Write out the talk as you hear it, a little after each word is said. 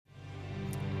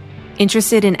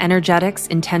Interested in energetics,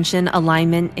 intention,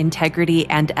 alignment, integrity,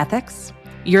 and ethics?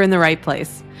 You're in the right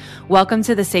place. Welcome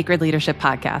to the Sacred Leadership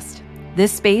Podcast.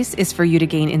 This space is for you to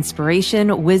gain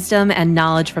inspiration, wisdom, and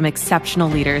knowledge from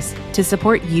exceptional leaders to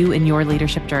support you in your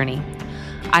leadership journey.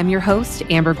 I'm your host,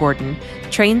 Amber Gordon,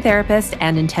 trained therapist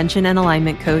and intention and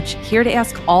alignment coach, here to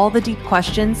ask all the deep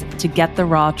questions to get the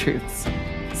raw truths.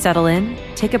 Settle in,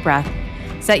 take a breath,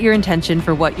 set your intention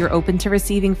for what you're open to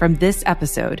receiving from this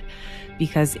episode,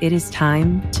 because it is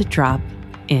time to drop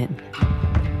in.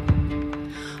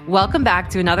 Welcome back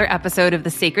to another episode of the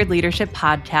Sacred Leadership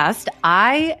Podcast.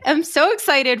 I am so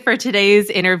excited for today's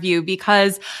interview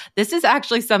because this is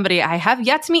actually somebody I have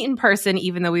yet to meet in person,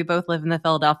 even though we both live in the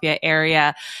Philadelphia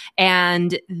area.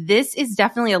 And this is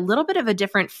definitely a little bit of a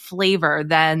different flavor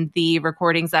than the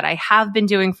recordings that I have been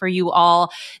doing for you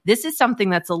all. This is something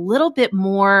that's a little bit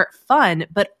more fun,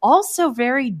 but also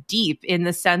very deep in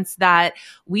the sense that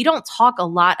we don't talk a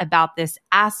lot about this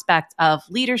aspect of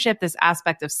leadership, this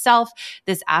aspect of self,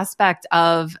 this aspect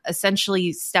of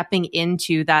essentially stepping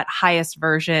into that highest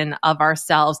version of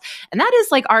ourselves. And that is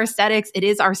like our aesthetics. It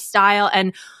is our style.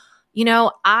 And, you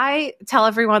know, I tell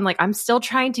everyone, like, I'm still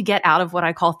trying to get out of what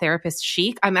I call therapist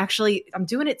chic. I'm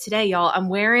doing it today, y'all. I'm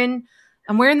wearing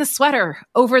the sweater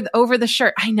over the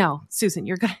shirt. I know, Susan,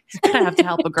 you're gonna have to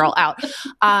help a girl out.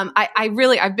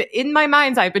 I've been in my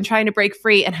mind, I've been trying to break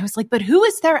free, and I was like, but who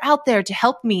is there out there to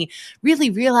help me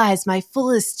really realize my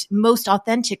fullest, most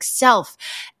authentic self?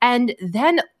 And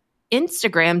then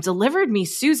Instagram delivered me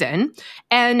Susan,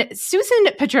 and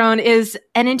Susan Padron is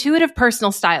an intuitive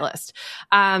personal stylist.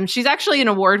 She's actually an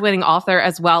award-winning author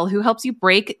as well, who helps you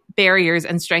break barriers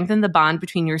and strengthen the bond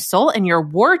between your soul and your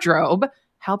wardrobe.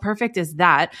 How perfect is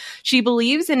that? She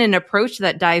believes in an approach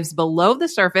that dives below the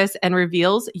surface and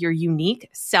reveals your unique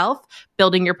self,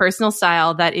 building your personal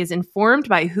style that is informed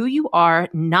by who you are,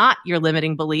 not your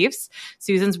limiting beliefs.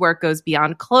 Susan's work goes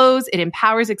beyond clothes. It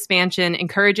empowers expansion,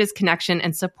 encourages connection,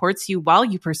 and supports you while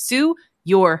you pursue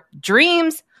your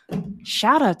dreams.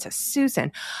 Shout out to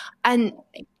Susan. And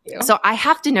so I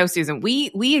have to know, Susan,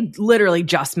 we literally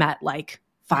just met like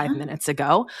 5 minutes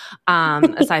ago,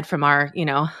 aside from our,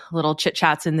 little chit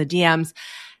chats in the DMs.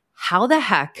 How the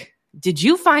heck did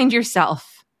you find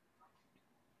yourself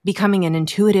becoming an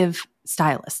intuitive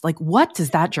stylist? Like, what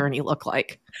does that journey look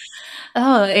like?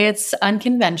 Oh, it's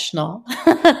unconventional.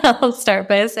 I'll start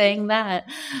by saying that.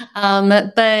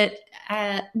 But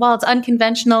while it's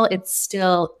unconventional, it's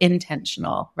still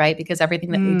intentional, right? Because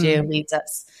everything that we do leads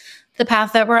us the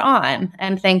path that we're on.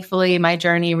 And thankfully, my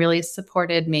journey really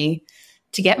supported me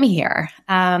to get me here.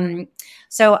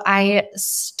 So I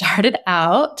started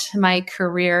out my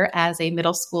career as a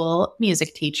middle school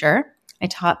music teacher. I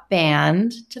taught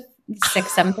band to 6th,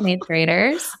 7th, and 8th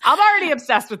graders. I'm already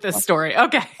obsessed with this story.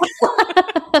 Okay.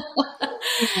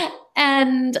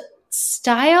 And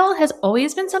style has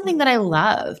always been something that I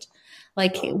loved.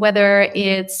 Like whether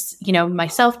it's,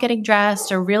 myself getting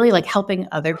dressed or really like helping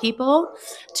other people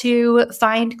to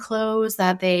find clothes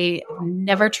that they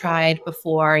never tried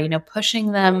before,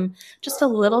 pushing them just a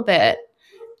little bit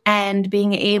and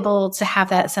being able to have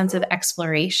that sense of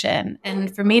exploration.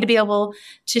 And for me to be able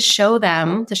to show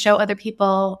other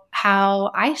people how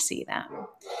I see them.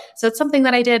 So it's something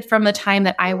that I did from the time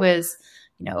that I was,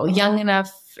 young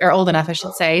enough or old enough, I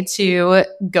should say, to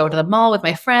go to the mall with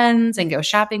my friends and go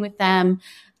shopping with them.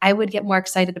 I would get more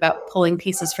excited about pulling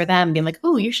pieces for them, being like,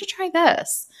 oh, you should try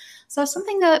this. So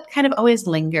something that kind of always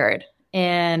lingered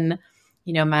in,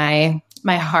 my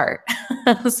heart,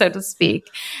 so to speak.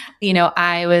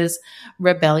 I was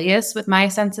rebellious with my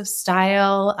sense of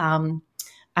style.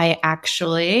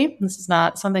 This is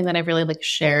not something that I've really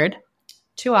shared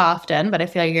too often, but I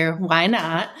figure why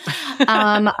not?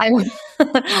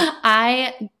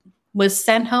 I was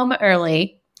sent home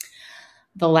early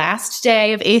the last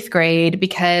day of 8th grade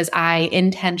because I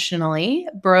intentionally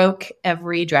broke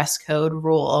every dress code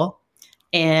rule.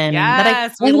 And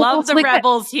yes, we love the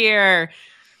rebels here.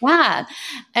 Yeah.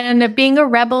 And being a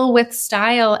rebel with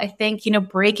style, I think,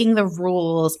 breaking the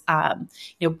rules,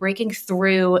 breaking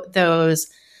through those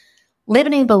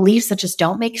limiting beliefs that just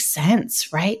don't make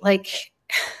sense, right? Like,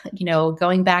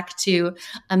 going back to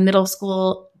a middle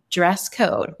school dress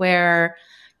code where,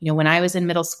 when I was in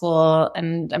middle school,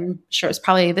 and I'm sure it's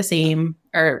probably the same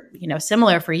or,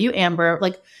 similar for you, Amber,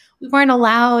 like we weren't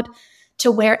allowed to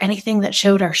wear anything that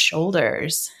showed our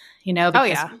shoulders,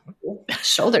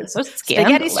 shoulders, so scandalous.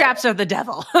 Spaghetti straps are the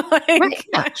devil. So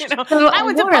I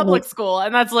went to public school,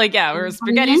 and that's like, we were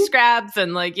spaghetti straps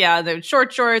and the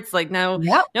short shorts, like no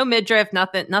midriff,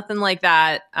 nothing like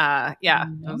that. It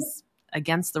was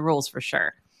against the rules for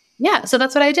sure. Yeah. So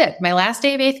that's what I did. My last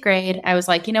day of 8th grade, I was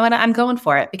like, you know what? I'm going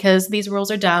for it because these rules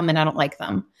are dumb and I don't like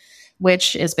them,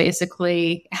 which is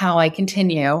basically how I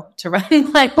continue to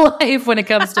run my life when it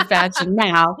comes to fashion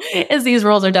now is these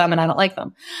rules are dumb and I don't like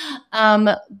them.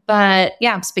 But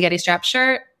yeah, spaghetti strap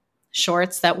shirt,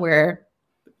 shorts that were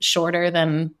shorter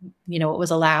than, what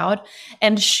was allowed,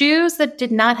 and shoes that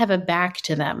did not have a back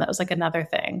to them. That was like another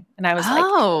thing. And I was like,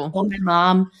 oh, my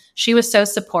mom, she was so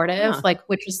supportive,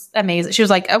 which was amazing. She was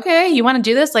like, okay, you want to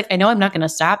do this? Like, I know I'm not going to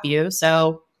stop you.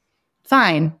 So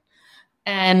fine.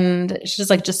 And she's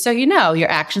like, just so you know, your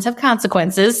actions have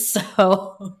consequences.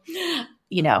 So,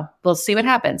 we'll see what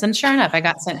happens. And sure enough, I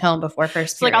got sent home before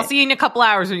first period. I'll see you in a couple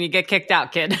hours when you get kicked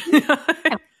out, kid.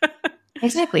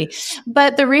 Exactly.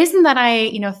 But the reason that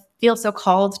I, feel so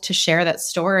called to share that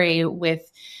story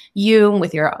with you and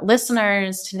with your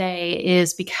listeners today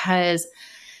is because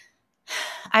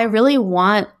I really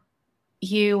want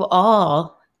you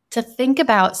all to think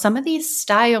about some of these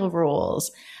style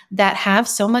rules that have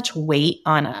so much weight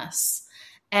on us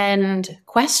and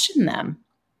question them.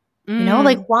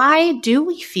 Why do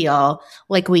we feel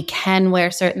like we can wear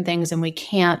certain things and we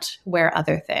can't wear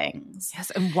other things?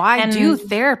 Yes. And why do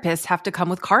therapists have to come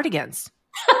with cardigans?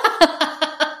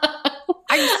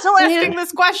 I'm still asking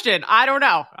this question. I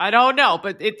don't know,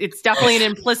 but it's definitely an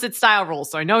implicit style rule.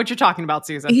 So I know what you're talking about,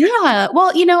 Susan. Yeah.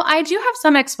 Well, I do have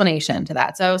some explanation to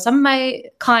that. So some of my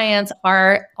clients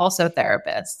are also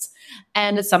therapists,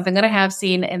 and it's something that I have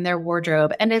seen in their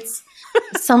wardrobe. And it's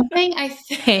something I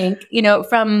think,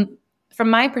 from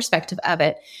my perspective of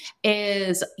it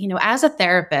is, as a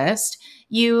therapist,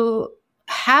 you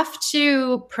have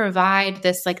to provide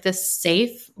this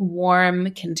safe,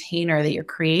 warm container that you're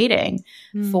creating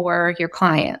for your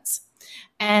clients.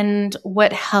 And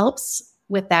what helps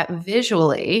with that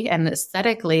visually and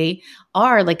aesthetically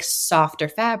are softer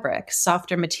fabrics,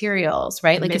 softer materials,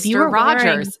 right? Like Mr. if you were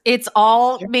Rogers, it's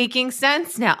all making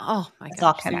sense now. Oh my gosh, it's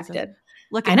all connected. Susan.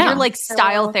 Look, you're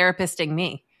style therapist-ing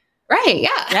me. Right.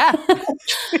 Yeah.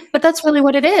 But that's really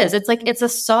what it is. It's a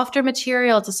softer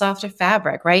material. It's a softer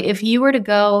fabric, right? If you were to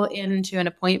go into an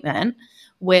appointment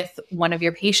with one of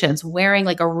your patients wearing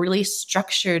a really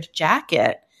structured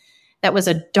jacket that was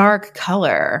a dark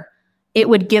color, it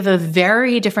would give a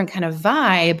very different kind of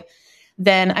vibe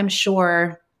than I'm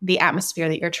sure the atmosphere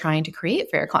that you're trying to create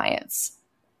for your clients.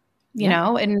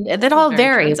 And that all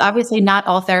varies. True. Obviously, not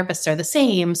all therapists are the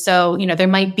same. So, there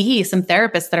might be some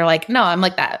therapists that are like, no, I'm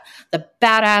like that, the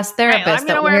badass therapist. Right, I'm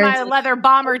going to wear my leather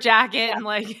bomber jacket and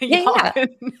yeah.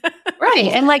 Right.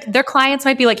 And their clients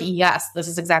might be like, yes, this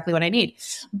is exactly what I need.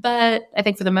 But I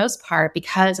think for the most part,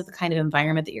 because of the kind of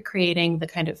environment that you're creating, the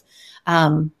kind of,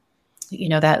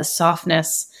 that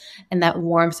softness and that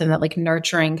warmth and that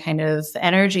nurturing kind of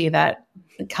energy that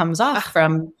comes off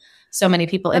from so many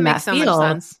people in that field. Much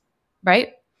sense. Right?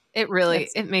 It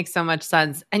makes so much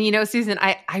sense. And Susan,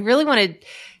 I really want to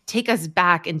take us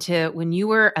back into when you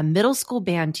were a middle school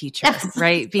band teacher,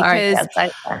 right? Because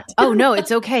oh no,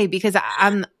 it's okay because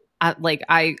I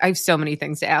have so many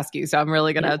things to ask you, so I'm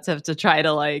really gonna have to try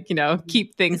to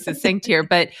keep things succinct here.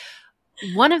 But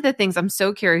one of the things I'm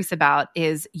so curious about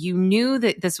is you knew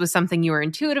that this was something you were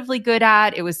intuitively good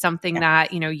at. It was something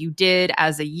that, you did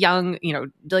as a young,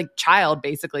 child,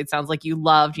 basically. It sounds like you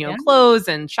loved, clothes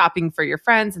and shopping for your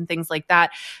friends and things like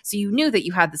that. So you knew that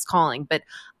you had this calling, but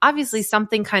obviously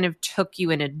something kind of took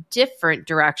you in a different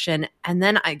direction. And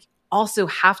then I also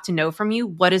have to know from you,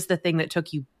 what is the thing that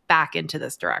took you back into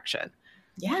this direction?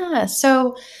 Yeah.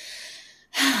 So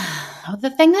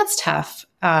the thing that's tough,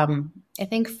 I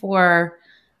think for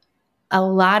a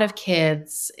lot of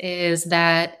kids is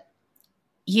that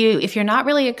if you're not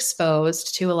really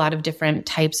exposed to a lot of different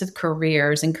types of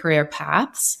careers and career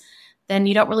paths, then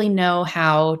you don't really know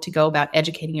how to go about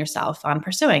educating yourself on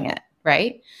pursuing it,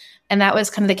 right? And that was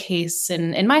kind of the case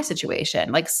in my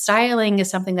situation. Styling is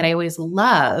something that I always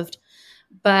loved,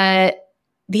 but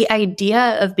the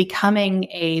idea of becoming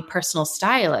a personal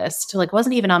stylist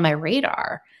wasn't even on my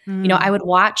radar. I would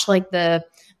watch the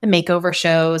makeover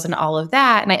shows and all of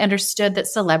that. And I understood that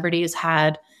celebrities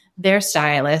had their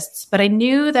stylists, but I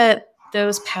knew that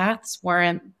those paths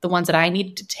weren't the ones that I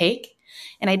needed to take.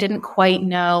 And I didn't quite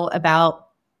know about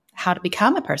how to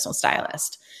become a personal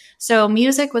stylist. So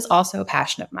music was also a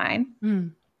passion of mine,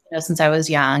 since I was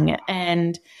young.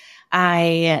 And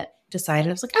I decided,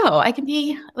 I was like, oh, I can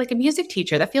be a music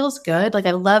teacher. That feels good.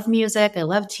 I love music. I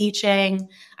love teaching.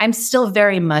 I'm still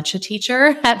very much a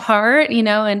teacher at heart,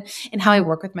 and how I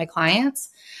work with my clients.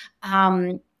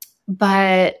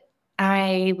 But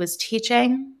I was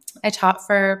teaching. I taught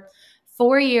for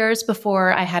 4 years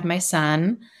before I had my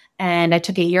son. And I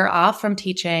took a year off from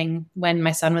teaching when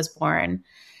my son was born.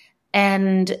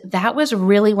 And that was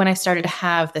really when I started to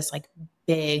have this like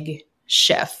big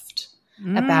shift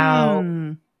about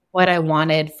what I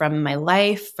wanted from my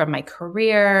life, from my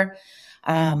career.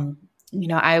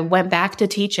 I went back to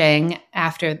teaching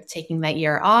after taking that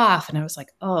year off, and I was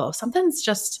like, oh,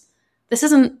 this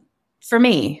isn't for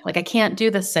me. Like, I can't do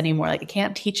this anymore. Like, I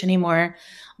can't teach anymore.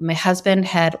 My husband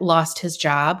had lost his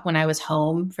job when I was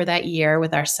home for that year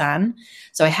with our son.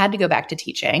 So I had to go back to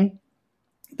teaching.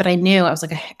 But I knew, I was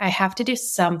like, I have to do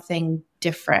something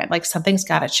different. Like, something's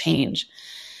got to change.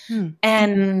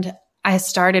 And I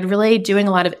started really doing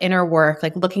a lot of inner work,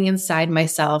 like looking inside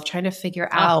myself, trying to figure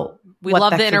out. We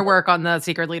love the inner work on the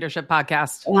Secret Leadership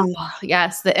podcast. Oh,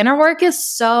 yes. The inner work is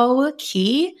so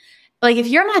key. Like, if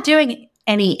you're not doing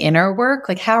any inner work,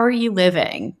 like, how are you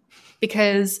living?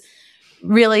 Because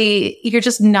really, you're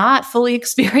just not fully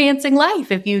experiencing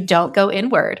life if you don't go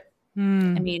inward. I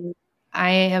mean,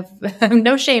 I have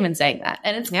no shame in saying that.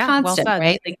 And it's constant,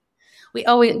 right? Like,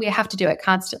 we have to do it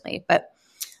constantly. But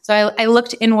so I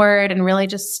looked inward and really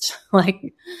just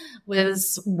like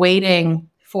was waiting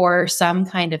for some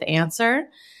kind of answer.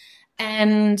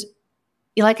 And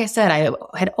like I said, I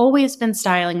had always been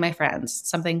styling my friends,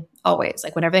 something always.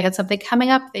 Like, whenever they had something coming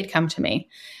up, they'd come to me.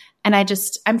 And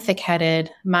I'm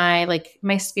thick-headed. My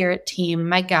spirit team,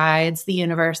 my guides, the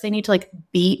universe, they need to like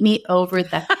beat me over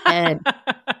the head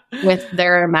with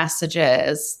their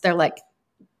messages. They're like,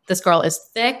 this girl is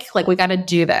thick. Like, we got to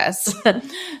do this.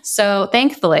 So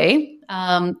thankfully,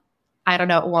 I don't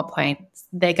know at what point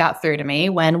they got through to me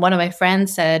when one of my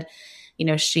friends said,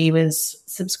 she was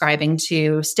subscribing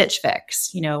to Stitch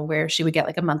Fix, where she would get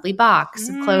like a monthly box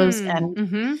of clothes.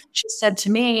 And she said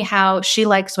to me how she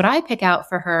likes what I pick out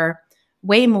for her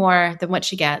way more than what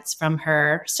she gets from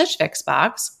her Stitch Fix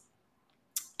box.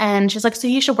 And she's like, so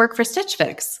you should work for Stitch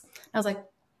Fix. I was like,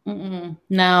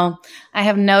 no, I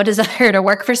have no desire to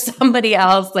work for somebody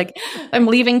else. Like, I'm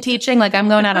leaving teaching, like, I'm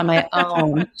going out on my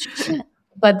own.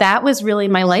 But that was really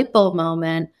my light bulb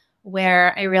moment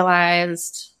where I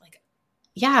realized, like,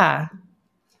 yeah,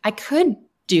 I could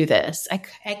do this.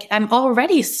 I'm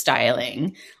already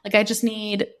styling. Like, I just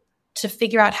need to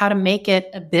figure out how to make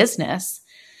it a business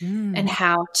and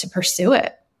how to pursue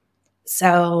it.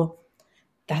 So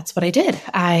that's what I did.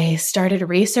 I started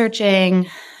researching,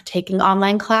 taking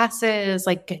online classes,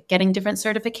 like getting different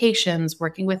certifications,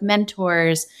 working with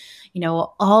mentors,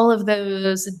 all of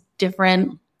those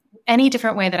any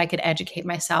different way that I could educate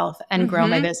myself and grow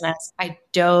my business. I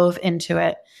dove into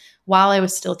it while I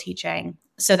was still teaching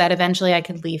so that eventually I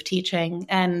could leave teaching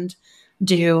and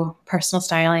do personal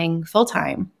styling full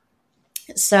time.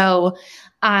 So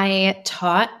I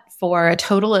taught for a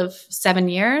total of 7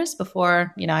 years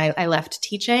before, I left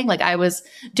teaching. Like, I was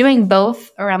doing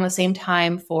both around the same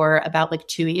time for about like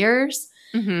 2 years.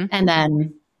 And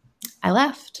then I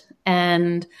left,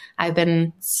 and I've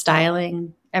been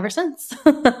styling ever since.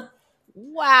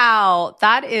 Wow.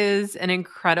 That is an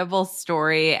incredible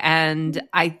story. And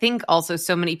I think also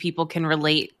so many people can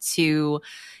relate to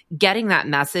getting that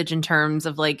message in terms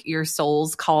of like your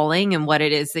soul's calling and what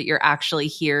it is that you're actually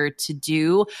here to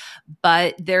do.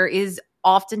 But there is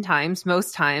oftentimes,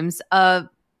 most times, a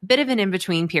bit of an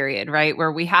in-between period, right?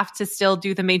 Where we have to still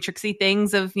do the matrixy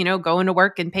things of, going to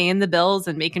work and paying the bills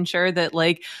and making sure that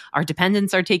like our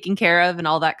dependents are taken care of and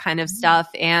all that kind of stuff.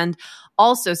 And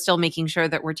also still making sure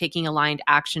that we're taking aligned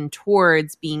action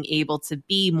towards being able to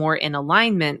be more in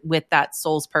alignment with that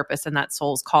soul's purpose and that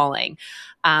soul's calling.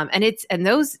 And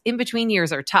those in between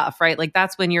years are tough, right? Like,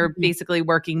 that's when you're basically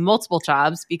working multiple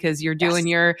jobs because you're doing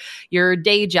your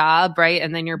day job, right?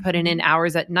 And then you're putting in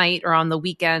hours at night or on the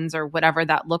weekends or whatever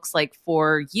that looks like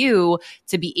for you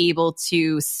to be able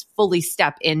to fully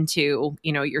step into,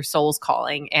 your soul's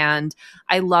calling. And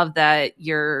I love that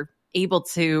you're able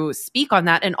to speak on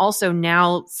that and also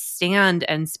now stand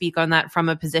and speak on that from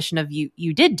a position of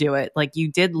you did do it. Like,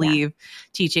 you did leave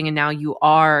teaching and now you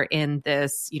are in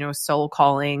this, soul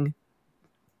calling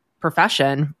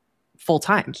profession full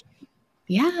time.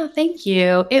 Yeah. Thank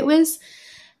you. It was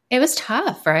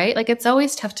tough, right? Like, it's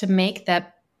always tough to make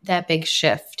that big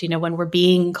shift, when we're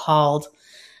being called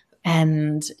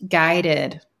and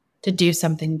guided to do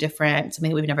something different,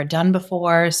 something that we've never done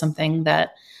before, something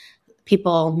that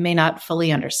people may not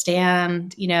fully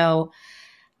understand.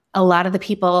 A lot of the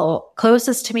people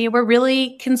closest to me were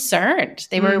really concerned.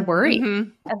 They were worried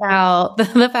about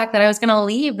the fact that I was going to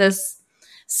leave this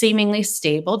seemingly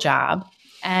stable job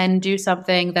and do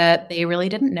something that they really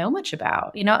didn't know much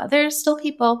about. There's still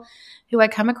people who I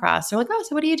come across. They're like, oh,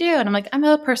 so what do you do? And I'm like, I'm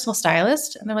a personal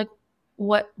stylist. And they're like,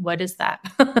 what is that?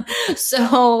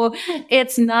 So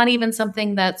it's not even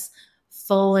something that's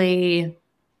fully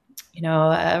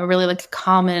a really like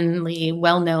commonly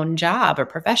well-known job or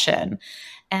profession.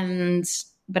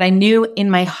 But I knew in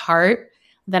my heart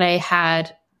that I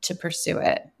had to pursue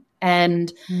it.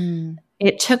 And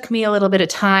it took me a little bit of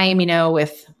time,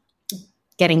 with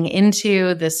getting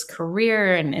into this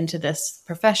career and into this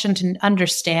profession to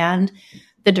understand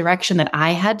the direction that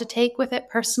I had to take with it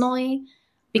personally.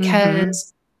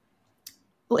 Because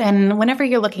and whenever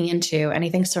you're looking into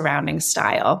anything surrounding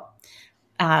style,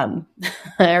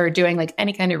 or doing like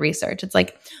any kind of research, it's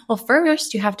like, well,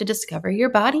 first you have to discover your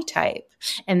body type,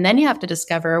 and then you have to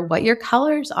discover what your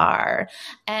colors are,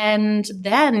 and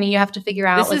then you have to figure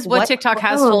out. This is what TikTok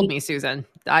has told me, Susan.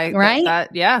 Right?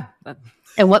 Yeah.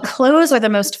 And what clothes are the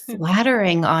most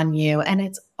flattering on you, and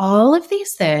it's all of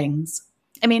these things.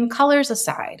 I mean, colors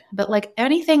aside, but like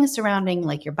anything surrounding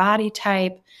like your body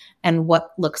type and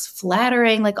what looks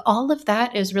flattering, like all of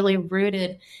that is really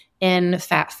rooted in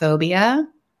fat phobia.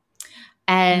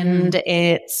 And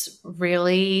it's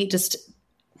really just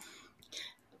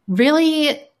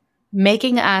really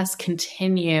making us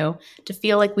continue to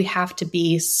feel like we have to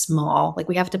be small, like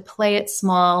we have to play it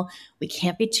small. We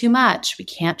can't be too much. We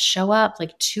can't show up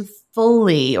like too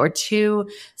fully or too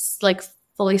like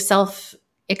fully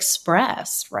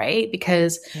self-express, right?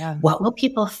 Because what will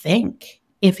people think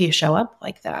if you show up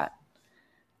like that?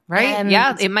 Right. And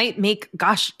it might make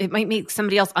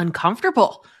somebody else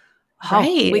uncomfortable.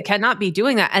 Right. We cannot be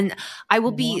doing that. And I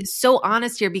will be so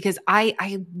honest here, because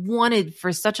I wanted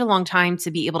for such a long time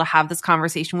to be able to have this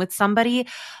conversation with somebody,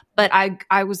 but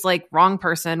I was like, wrong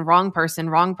person.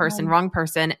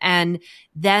 And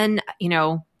then,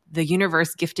 the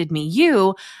universe gifted me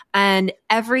you, and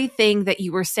everything that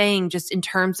you were saying, just in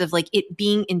terms of like it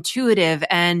being intuitive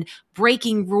and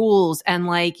breaking rules and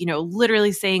like,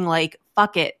 literally saying like,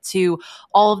 fuck it to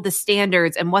all of the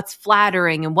standards and what's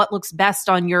flattering and what looks best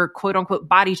on your quote unquote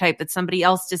body type that somebody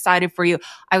else decided for you.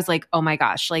 I was like, oh my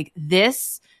gosh, like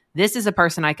this is a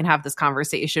person I can have this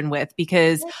conversation with,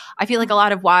 because I feel like a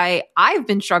lot of why I've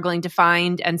been struggling to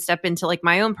find and step into like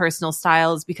my own personal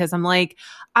styles, because I'm like,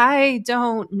 I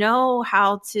don't know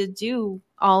how to do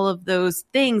all of those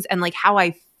things, and like how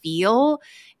I feel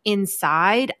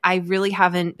inside, I really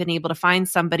haven't been able to find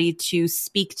somebody to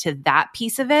speak to that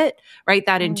piece of it, right?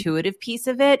 That intuitive piece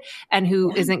of it, and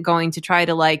who isn't going to try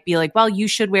to like be like, well, you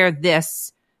should wear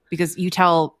this because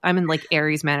I'm in like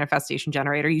Aries manifestation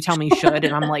generator. You tell me should,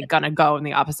 and I'm like gonna go in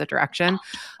the opposite direction.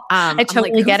 I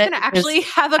totally get it. Gonna actually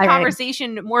have a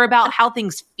conversation more about how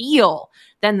things feel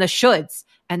than the shoulds.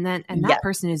 And that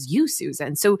person is you,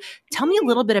 Susan. So tell me a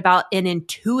little bit about an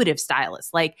intuitive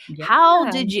stylist. Like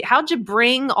how'd you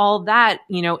bring all that,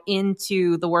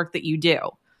 into the work that you do?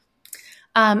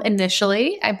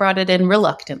 Initially, I brought it in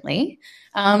reluctantly.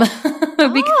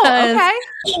 Because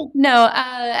no,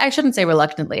 I shouldn't say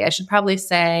reluctantly. I should probably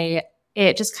say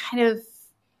it just kind of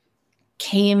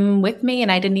came with me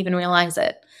and I didn't even realize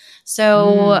it.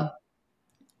 So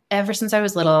ever since I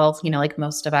was little, like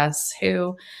most of us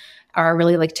who are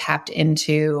really like tapped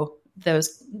into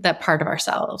that part of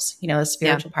ourselves, the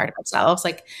spiritual part of ourselves,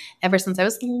 like ever since I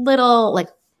was little, like,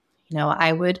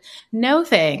 I would know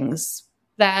things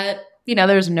that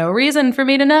there's no reason for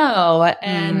me to know.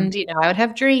 And, I would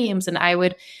have dreams and I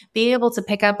would be able to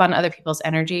pick up on other people's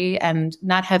energy and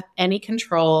not have any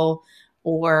control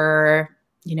or,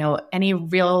 any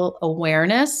real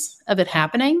awareness of it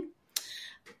happening.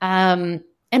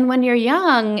 And when you're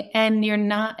young and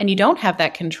you don't have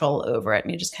that control over it,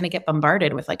 and you just kind of get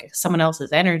bombarded with like someone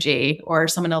else's energy or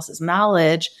someone else's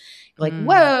knowledge, you're like,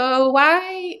 whoa,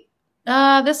 why?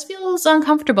 This feels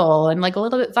uncomfortable and like a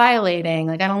little bit violating.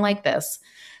 Like, I don't like this.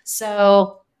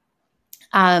 So,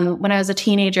 when I was a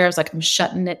teenager, I was like, I'm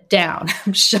shutting it down.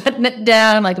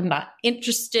 Like, I'm not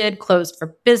interested, closed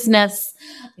for business.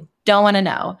 I don't want to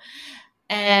know.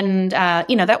 And,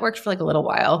 that worked for like a little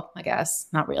while, I guess.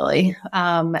 Not really,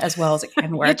 as well as it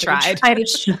can work. You tried. I tried to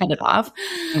shut it off.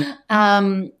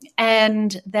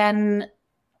 And then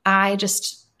I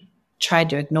just tried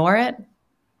to ignore it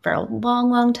for a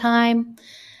long, long time.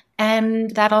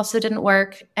 And that also didn't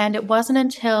work. And it wasn't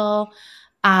until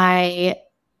I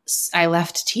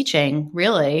left teaching,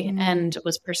 really, and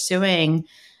was pursuing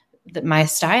my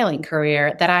styling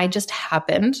career that I just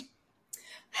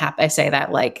I say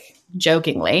that like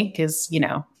jokingly because,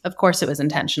 of course it was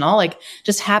intentional, like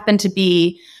just happened to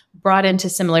be brought into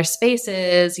similar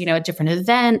spaces, at different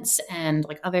events and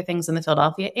like other things in the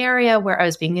Philadelphia area where I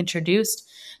was being introduced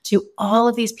to all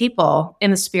of these people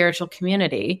in the spiritual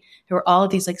community who are all of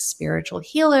these like spiritual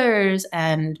healers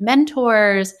and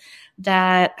mentors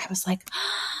that I was like,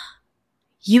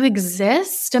 you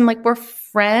exist and like we're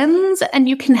friends and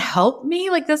you can help me.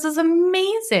 Like, this is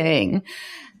amazing.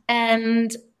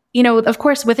 And, you know, of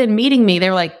course, within meeting me,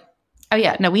 they're like, oh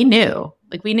yeah, no, we knew.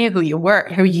 Like we knew who you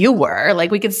were. Like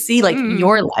we could see like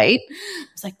your light. I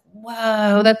was like,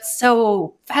 whoa, that's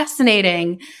so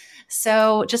fascinating.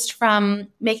 So just from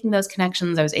making those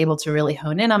connections, I was able to really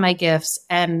hone in on my gifts.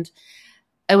 And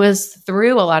it was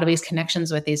through a lot of these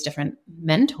connections with these different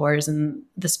mentors and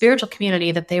the spiritual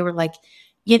community that they were like,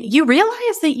 you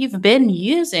realize that you've been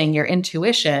using your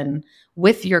intuition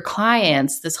with your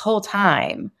clients this whole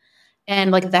time.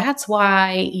 And like, that's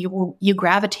why you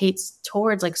gravitate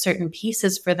towards like certain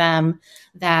pieces for them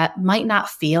that might not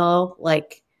feel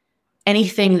like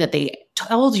anything that they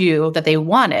told you that they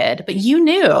wanted, but you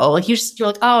knew, like you're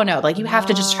like, oh no, like you have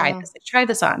to just try this, like, try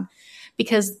this on.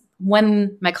 Because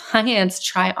when my clients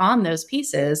try on those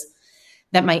pieces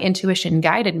that my intuition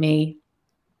guided me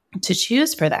to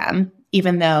choose for them,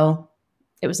 even though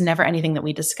it was never anything that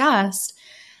we discussed,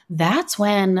 that's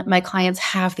when my clients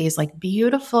have these like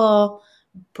beautiful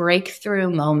breakthrough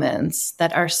moments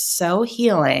that are so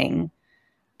healing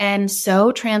and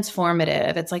so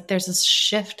transformative. It's like there's this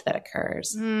shift that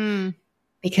occurs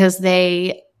because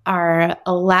they are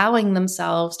allowing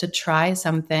themselves to try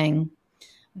something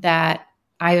that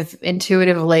I've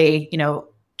intuitively, you know,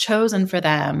 chosen for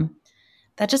them,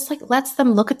 that just like lets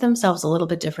them look at themselves a little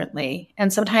bit differently.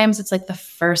 And sometimes it's like the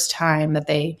first time that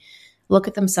they look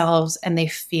at themselves and they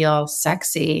feel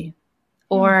sexy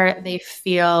or they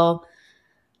feel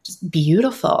just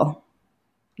beautiful.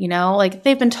 You know, like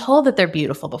they've been told that they're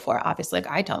beautiful before. Obviously,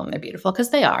 like I tell them they're beautiful because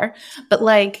they are. But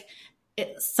like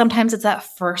sometimes it's that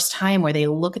first time where they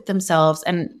look at themselves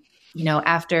and, you know,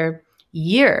 after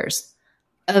years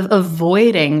of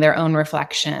avoiding their own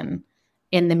reflection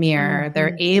in the mirror,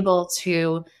 they're able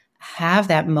to have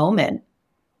that moment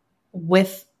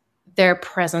with their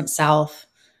present self.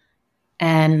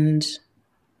 And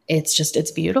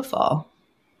it's beautiful.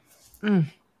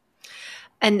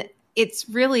 And it's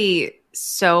really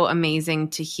so amazing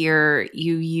to hear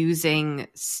you using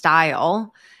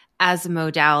style as a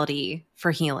modality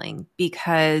for healing,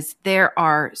 because there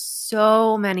are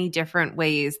so many different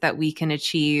ways that we can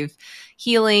achieve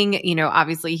healing. You know,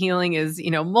 obviously healing is, you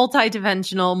know,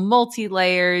 multidimensional,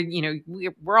 multi-layered. You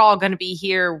know, we're all going to be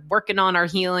here working on our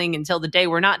healing until the day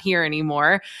we're not here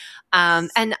anymore.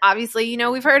 And obviously, you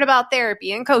know, we've heard about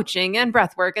therapy and coaching and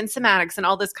breath work and somatics and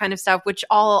all this kind of stuff, which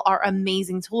all are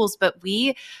amazing tools, but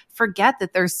we forget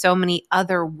that there's so many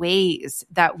other ways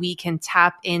that we can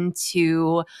tap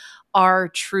into our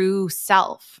true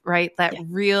self, right? That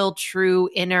real, true,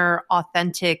 inner,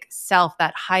 authentic self,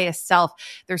 that highest self.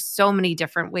 There's so many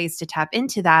different ways to tap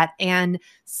into that, and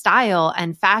style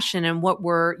and fashion and what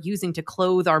we're using to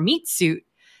clothe our meat suit.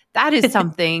 That is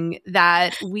something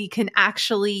that we can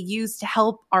actually use to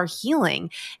help our healing.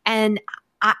 And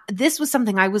this was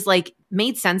something I was like,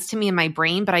 made sense to me in my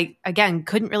brain, but I, again,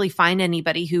 couldn't really find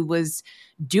anybody who was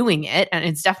doing it. And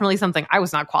it's definitely something I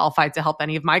was not qualified to help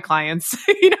any of my clients,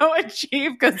 you know,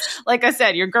 achieve. Cause like I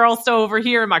said, your girl's so over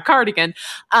here in my cardigan.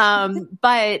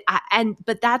 But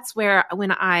that's where,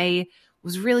 when I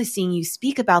was really seeing you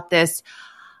speak about this,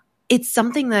 it's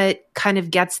something that kind of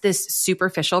gets this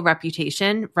superficial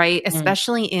reputation, right?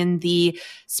 Especially in the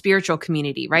spiritual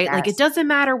community, right? Yes. Like it doesn't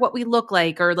matter what we look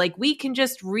like, or like we can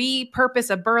just repurpose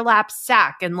a burlap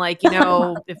sack. And like, you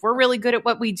know, if we're really good at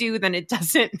what we do, then it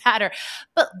doesn't matter.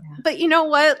 But you know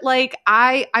what? Like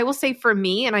I will say for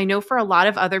me, and I know for a lot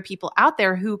of other people out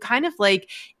there who kind of like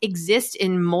exist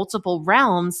in multiple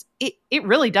realms, it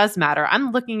really does matter.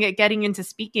 I'm looking at getting into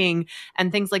speaking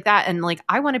and things like that. And like,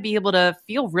 I want to be able to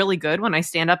feel really good when I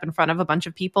stand up in front of a bunch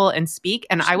of people and speak.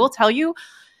 And I will tell you,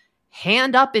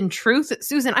 hand up in truth,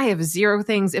 Susan, I have 0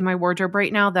 things in my wardrobe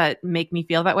right now that make me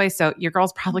feel that way. So your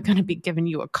girl's probably going to be giving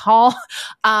you a call.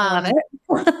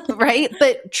 Right.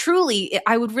 But truly,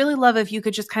 I would really love if you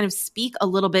could just kind of speak a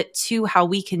little bit to how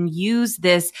we can use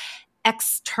this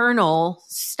external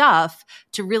stuff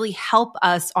to really help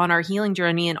us on our healing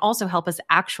journey and also help us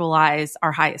actualize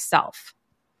our highest self.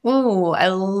 Oh, I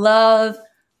love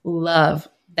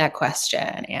that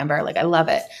question, Amber. Like, I love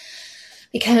it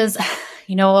because,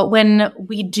 you know, when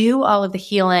we do all of the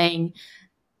healing,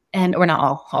 and we're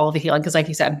not all of the healing, because like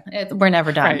you said, we're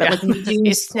never done, but like we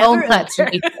do so much,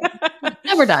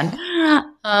 never done.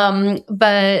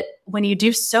 But when you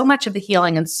do so much of the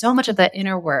healing and so much of that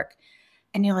inner work,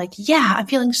 and you're like, yeah, I'm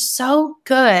feeling so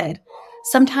good.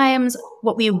 Sometimes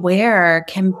what we wear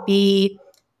can be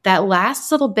that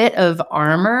last little bit of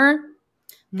armor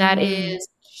that is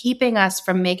keeping us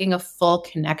from making a full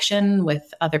connection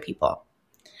with other people.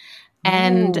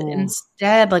 And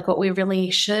instead, like what we really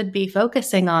should be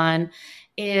focusing on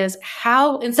is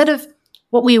how, instead of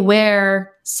what we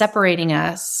wear separating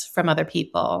us from other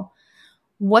people?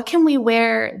 What can we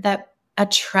wear that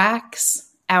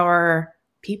attracts our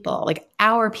people, like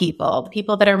our people, the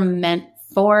people that are meant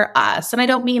for us? And I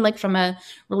don't mean like from a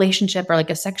relationship or like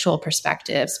a sexual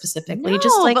perspective specifically,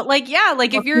 just like, but like, yeah,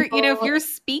 like if you're, people, if you're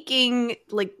speaking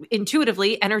like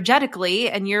intuitively, energetically,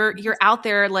 and you're out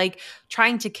there like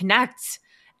trying to connect,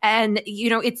 and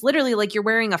it's literally like you're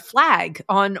wearing a flag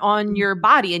on your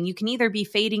body, and you can either be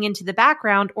fading into the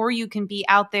background, or you can be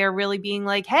out there really being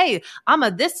like, hey, I'm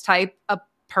a this type of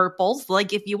purples.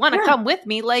 Like if you want to come with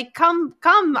me, like come,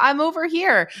 I'm over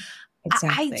here.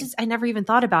 Exactly. I never even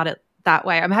thought about it that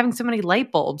way. I'm having so many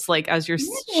light bulbs like as you're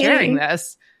sharing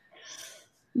this.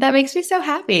 That makes me so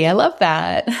happy. I love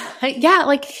that. Yeah,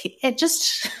 like it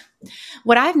just,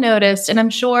 what I've noticed, and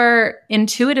I'm sure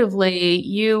intuitively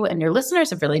you and your listeners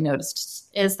have really noticed,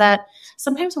 is that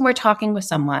sometimes when we're talking with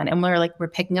someone and we're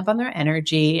picking up on their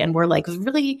energy and we're like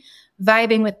really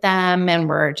vibing with them and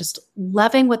we're just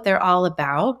loving what they're all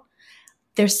about,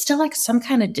 there's still like some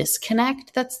kind of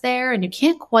disconnect that's there and you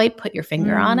can't quite put your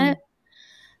finger on it.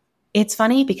 It's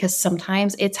funny because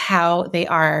sometimes it's how they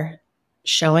are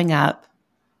showing up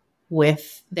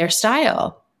with their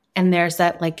style. And there's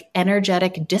that like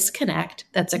energetic disconnect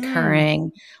that's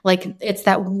occurring. Like it's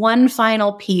that one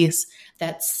final piece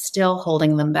that's still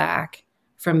holding them back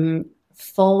from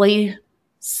fully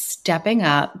stepping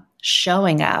up,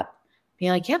 showing up,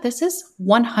 being like, yeah, this is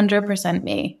 100%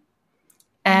 me.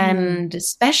 And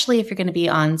especially if you're going to be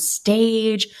on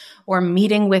stage or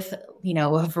meeting with,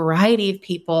 a variety of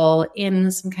people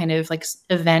in some kind of like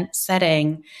event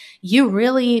setting, you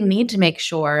really need to make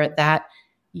sure that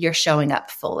you're showing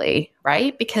up fully,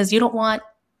 right? Because you don't want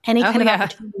any kind of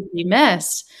opportunity to be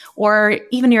missed, or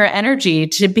even your energy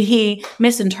to be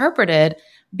misinterpreted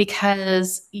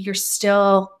because you're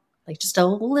still like just a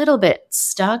little bit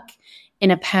stuck in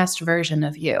a past version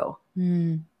of you.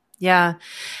 Yeah.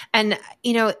 And,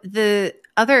 the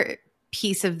other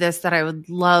piece of this that I would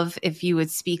love if you would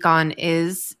speak on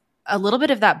is a little bit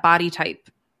of that body type,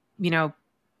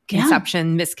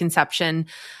 conception, misconception.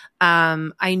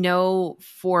 I know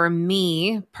for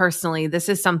me personally, this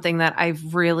is something that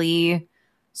I've really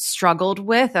struggled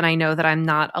with. And I know that I'm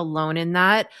not alone in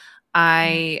that.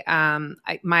 My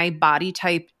body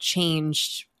type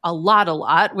changed a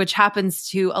lot, which happens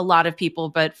to a lot of people.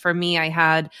 But for me, I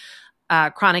had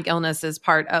chronic illness as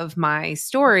part of my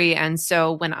story. And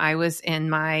so when I was in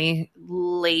my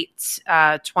late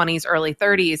 20s, early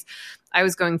 30s, I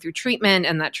was going through treatment,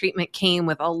 and that treatment came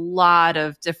with a lot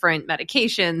of different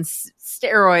medications,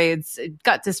 steroids,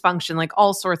 gut dysfunction, like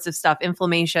all sorts of stuff,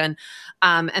 inflammation.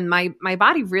 And my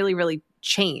body really, really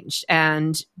changed.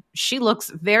 And she looks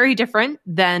very different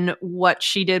than what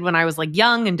she did when I was like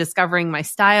young and discovering my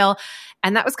style.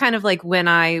 And that was kind of like when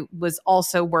I was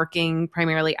also working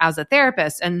primarily as a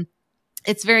therapist. And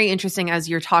it's very interesting as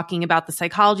you're talking about the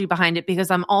psychology behind it,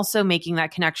 because I'm also making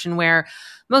that connection where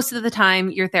most of the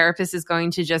time your therapist is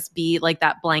going to just be like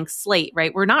that blank slate,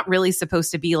 right? We're not really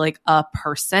supposed to be like a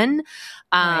person.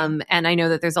 Right. And I know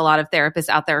that there's a lot of therapists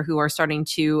out there who are starting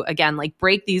to, again, like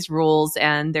break these rules.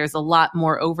 And there's a lot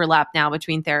more overlap now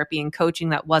between therapy and coaching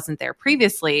that wasn't there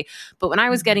previously. But when I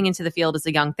was getting into the field as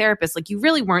a young therapist, like you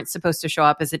really weren't supposed to show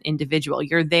up as an individual.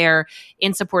 You're there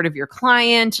in support of your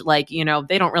client. Like, they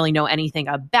don't really know anything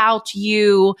about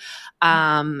you.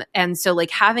 And so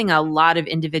like having a lot of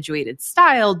individuated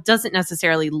style doesn't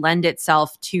necessarily lend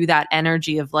itself to that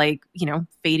energy of like,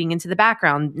 fading into the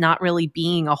background, not really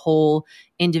being a whole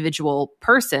individual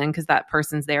person, because that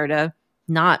person's there to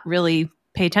not really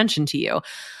pay attention to you.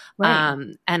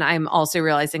 Right. And I'm also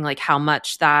realizing like how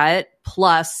much that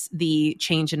plus the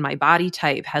change in my body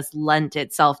type has lent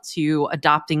itself to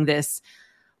adopting this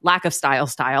lack of style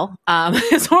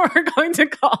is what we're going to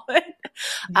call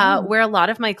it, where a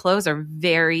lot of my clothes are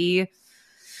very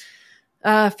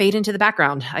fade into the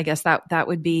background. I guess that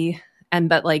would be,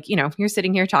 but like, you're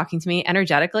sitting here talking to me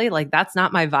energetically, like that's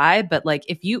not my vibe. But like,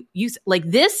 if you use like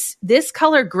this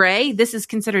color gray, this is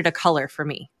considered a color for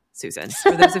me, Susan.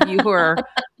 For those of you who are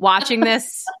watching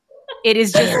this, it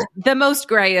is just the most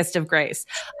grayest of grays.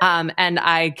 And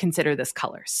I consider this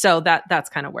color. So that's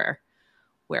kind of where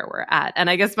we're at. And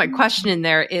I guess my question in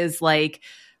there is like,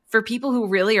 for people who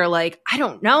really are like, I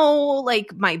don't know,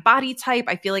 like my body type,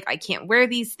 I feel like I can't wear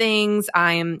these things.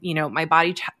 My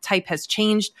body type has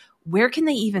changed. Where can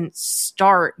they even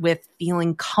start with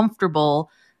feeling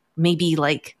comfortable, maybe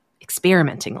like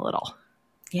experimenting a little?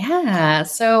 Yeah.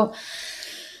 So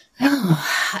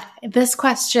this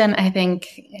question, I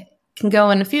think, can go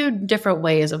in a few different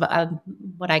ways of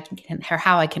what I can, or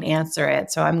how I can answer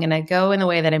it. So I'm going to go in the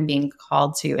way that I'm being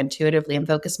called to intuitively and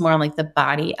focus more on like the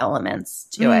body elements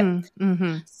to it.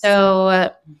 Mm-hmm.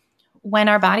 So when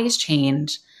our bodies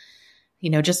change,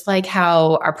 just like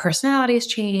how our personalities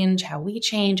change, how we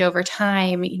change over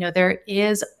time, there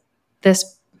is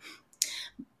this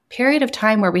period of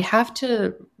time where we have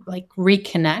to like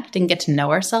reconnect and get to know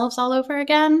ourselves all over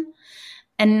again.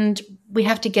 And we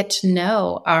have to get to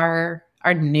know our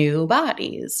new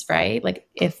bodies, right? Like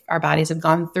if our bodies have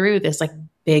gone through this like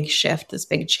big shift, this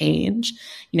big change,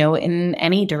 in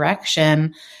any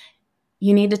direction,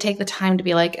 you need to take the time to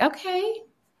be like, okay,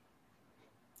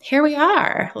 here we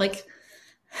are. Like,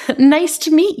 nice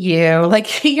to meet you.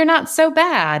 Like, you're not so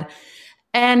bad.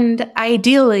 And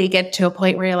ideally get to a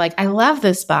point where you're like, I love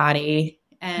this body.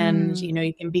 And,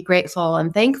 you can be grateful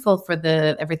and thankful for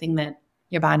everything that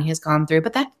your body has gone through,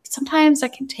 but sometimes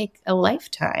that can take a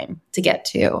lifetime to get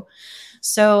to.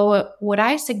 So what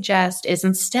I suggest is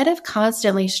instead of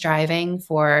constantly striving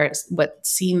for what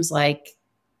seems like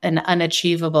an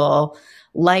unachievable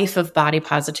life of body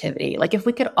positivity, like if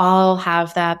we could all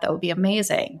have that, that would be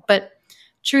amazing. But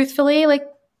truthfully, like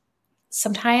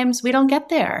sometimes we don't get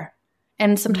there.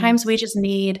 And sometimes we just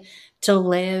need to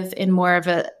live in more of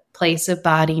a place of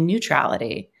body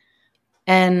neutrality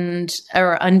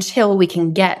or until we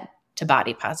can get to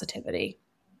body positivity.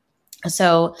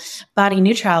 So body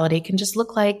neutrality can just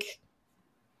look like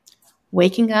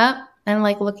waking up and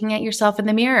like looking at yourself in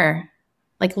the mirror,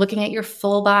 like looking at your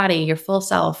full body, your full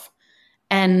self,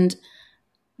 and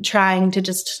trying to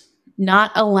just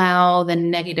not allow the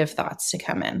negative thoughts to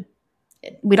come in.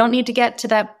 We don't need to get to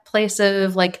that place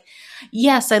of like,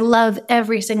 yes, I love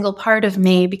every single part of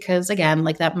me, because again,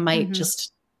 like that might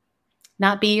just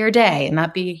not be your day and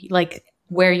not be like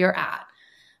where you're at.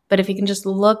 But if you can just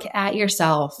look at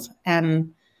yourself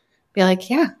and be like,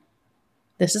 yeah,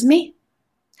 this is me.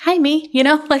 Hi, me,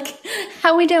 like,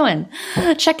 how we doing?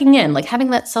 Checking in, like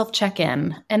having that self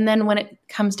check-in. And then when it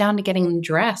comes down to getting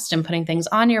dressed and putting things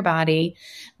on your body,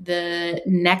 the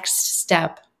next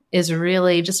step is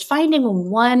really just finding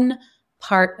one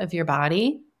part of your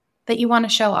body that you want to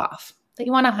show off, that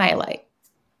you want to highlight.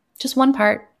 Just one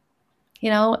part.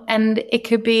 And it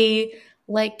could be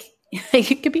like,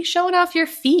 it could be showing off your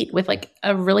feet with like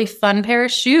a really fun pair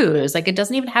of shoes. Like it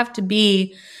doesn't even have to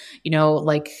be,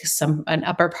 like an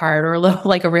upper part or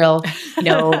like a real,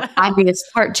 obvious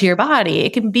part to your body.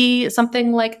 It can be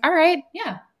something like, all right,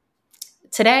 yeah,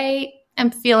 today I'm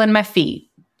feeling my feet.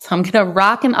 So I'm going to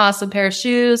rock an awesome pair of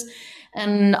shoes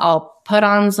and I'll put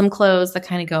on some clothes that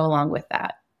kind of go along with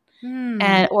that.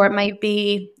 Or it might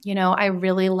be, I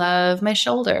really love my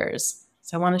shoulders.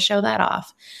 So I want to show that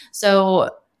off.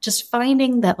 So just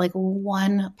finding that like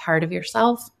one part of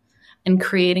yourself and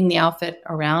creating the outfit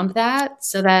around that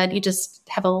so that you just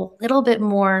have a little bit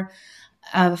more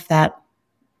of that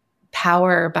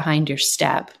power behind your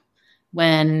step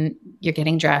when you're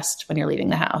getting dressed, when you're leaving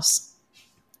the house.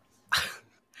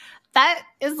 That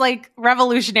is like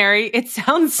revolutionary. It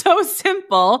sounds so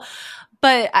simple,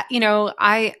 but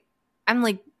I'm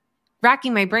like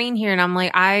racking my brain here and I'm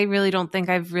like, I really don't think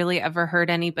I've really ever heard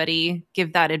anybody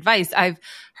give that advice. I've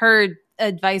heard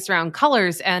advice around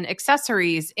colors and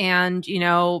accessories and,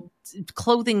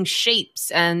 clothing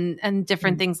shapes and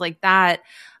different things like that.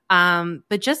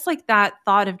 But just like that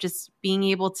thought of just being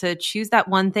able to choose that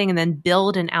one thing and then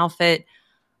build an outfit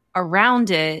around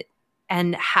it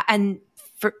and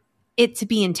for it to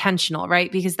be intentional,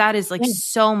 right? Because that is like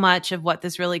so much of what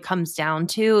this really comes down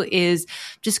to is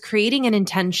just creating an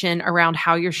intention around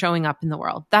how you're showing up in the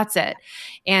world. That's it.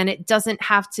 And it doesn't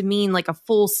have to mean like a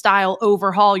full style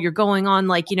overhaul. You're going on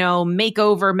like,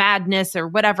 makeover madness or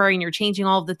whatever, and you're changing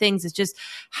all of the things. It's just,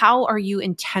 how are you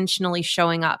intentionally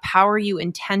showing up? How are you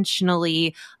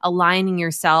intentionally aligning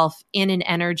yourself in an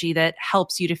energy that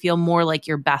helps you to feel more like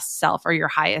your best self or your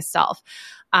highest self?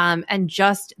 And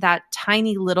just that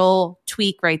tiny little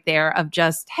tweak right there of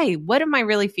just, hey, what am I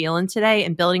really feeling today?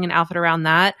 And building an outfit around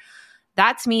that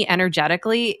to me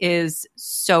energetically is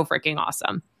so freaking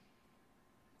awesome.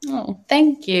 Oh,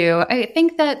 thank you. I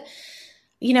think that,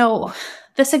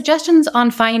 the suggestions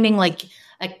on finding like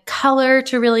a color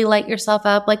to really light yourself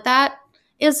up, like that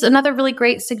is another really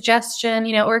great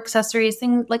suggestion, or accessories,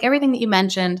 things like everything that you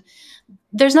mentioned.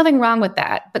 There's nothing wrong with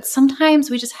that. But sometimes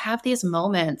we just have these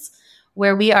moments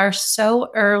where we are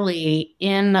so early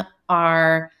in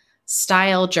our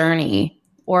style journey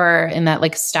or in that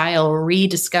like style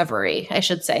rediscovery, I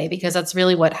should say, because that's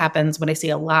really what happens when I see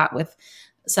a lot with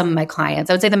some of my clients.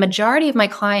 I would say the majority of my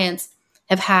clients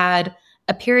have had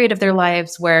a period of their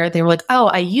lives where they were like, oh,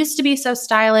 I used to be so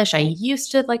stylish. I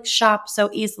used to like shop so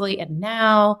easily. And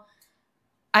now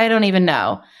I don't even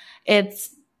know.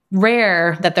 It's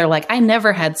rare that they're like, I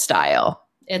never had style.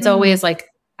 It's always like,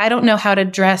 I don't know how to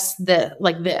dress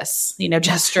like this,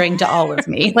 gesturing to all of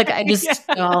me. Like, I just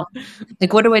don't,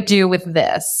 like, what do I do with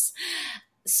this?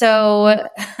 So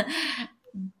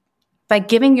by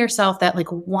giving yourself that like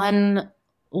one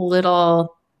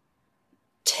little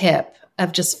tip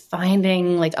of just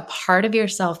finding like a part of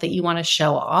yourself that you want to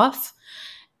show off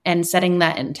and setting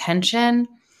that intention,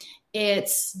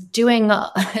 it's doing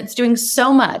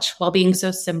so much while being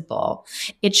so simple.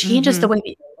 It changes the way that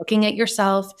you're looking at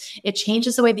yourself. It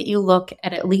changes the way that you look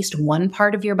at least one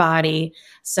part of your body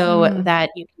so that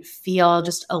you can feel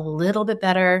just a little bit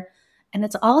better. And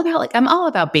it's all about I'm all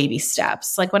about baby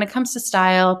steps. Like when it comes to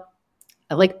style,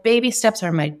 like baby steps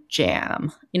are my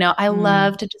jam. I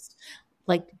love to just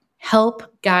like help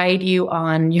guide you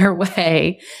on your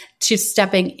way to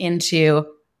stepping into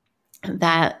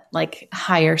that like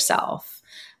higher self.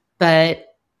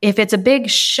 But if it's a big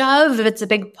shove, if it's a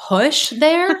big push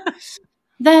there,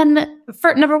 then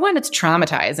for number one, it's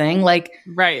traumatizing. Like,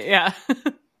 right. Yeah.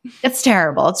 It's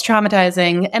terrible. It's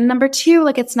traumatizing. And number two,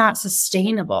 like it's not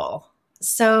sustainable.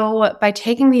 So by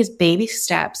taking these baby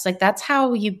steps, like that's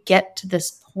how you get to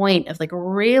this point of like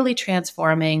really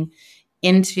transforming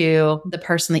into the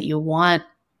person that you want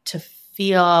to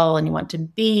feel and you want to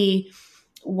be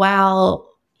while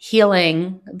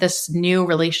healing this new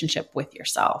relationship with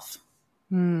yourself.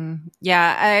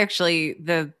 Yeah,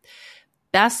 the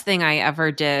best thing I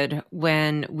ever did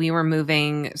when we were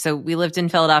moving, so we lived in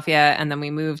Philadelphia and then we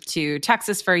moved to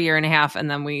Texas for a year and a half, and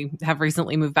then we have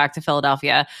recently moved back to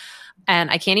Philadelphia.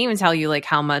 And I can't even tell you like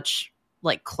how much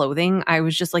like clothing I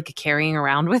was just like carrying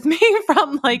around with me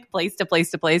from like place to place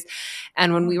to place.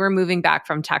 And when we were moving back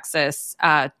from Texas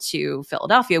to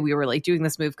Philadelphia, we were like doing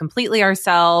this move completely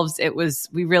ourselves.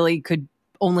 We really could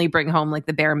only bring home like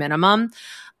the bare minimum.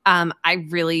 I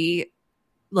really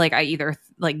I either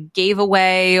like gave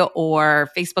away or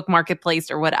Facebook Marketplace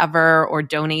or whatever, or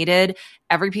donated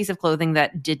every piece of clothing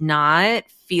that did not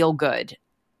feel good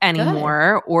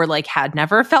anymore or like had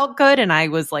never felt good. And I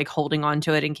was like holding on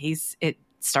to it in case it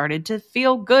started to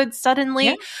feel good suddenly.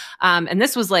 Yeah. And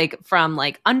this was like from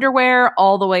like underwear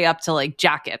all the way up to like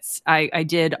jackets. I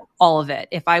did all of it.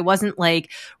 If I wasn't like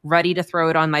ready to throw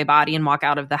it on my body and walk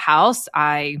out of the house,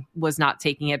 I was not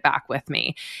taking it back with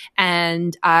me.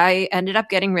 And I ended up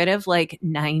getting rid of like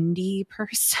 90%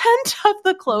 of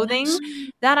the clothing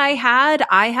that I had.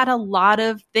 I had a lot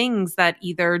of things that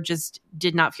either just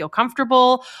did not feel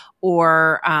comfortable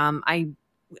or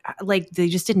they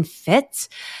just didn't fit.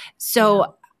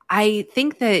 So I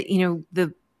think that,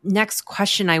 the next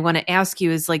question I want to ask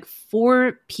you is like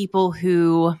for people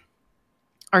who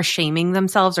are shaming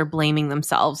themselves or blaming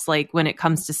themselves, like when it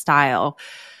comes to style,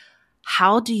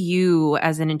 how do you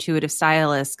as an intuitive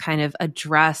stylist kind of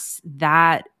address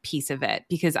that piece of it?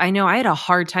 Because I know I had a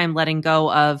hard time letting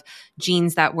go of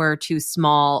jeans that were too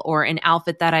small or an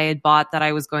outfit that I had bought that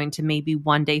I was going to maybe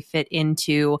one day fit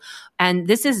into. And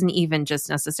this isn't even just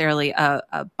necessarily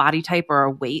a body type or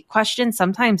a weight question.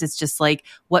 Sometimes it's just like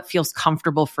what feels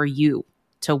comfortable for you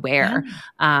to wear,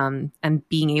 and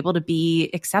being able to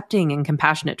be accepting and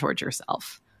compassionate towards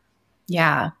yourself.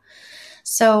 Yeah.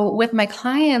 So with my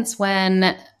clients,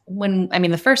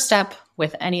 the first step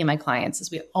with any of my clients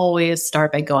is we always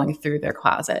start by going through their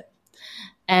closet.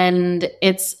 And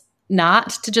it's not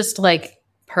to just like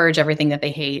purge everything that they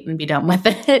hate and be done with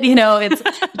it. It's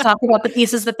to talk about the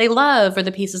pieces that they love or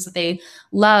the pieces that they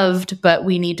loved, but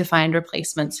we need to find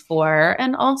replacements for,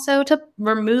 and also to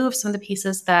remove some of the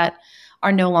pieces that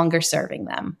are no longer serving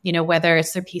them, whether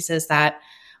it's the pieces that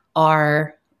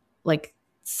are like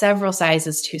several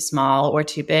sizes too small or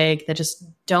too big that just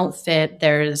don't fit.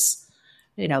 There's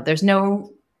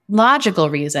no logical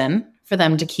reason for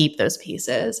them to keep those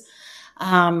pieces.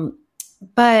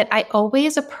 But I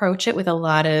always approach it with a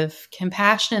lot of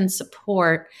compassion and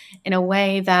support in a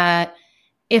way that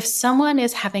if someone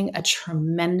is having a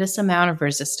tremendous amount of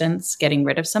resistance getting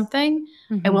rid of something,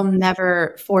 I will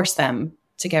never force them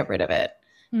to get rid of it.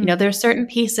 There's certain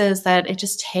pieces that it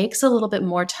just takes a little bit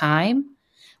more time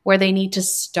where they need to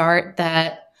start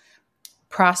that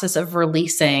process of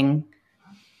releasing,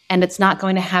 and it's not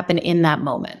going to happen in that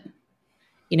moment.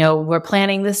 We're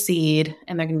planting the seed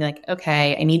and they're going to be like,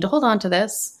 okay, I need to hold on to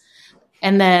this.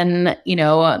 And then,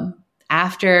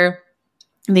 after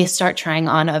they start trying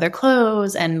on other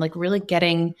clothes and like really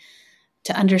getting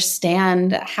to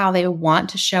understand how they want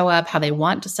to show up, how they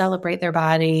want to celebrate their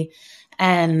body,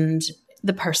 and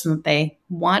the person that they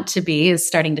want to be is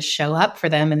starting to show up for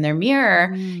them in their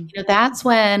mirror, that's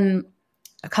when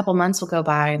a couple months will go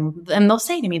by and they'll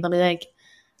say to me, they'll be like,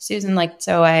 Susan, like,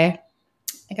 so I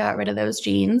I got rid of those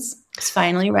jeans. It's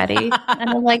finally ready. And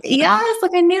I'm like, yes,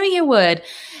 like I knew you would.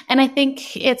 And I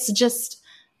think it's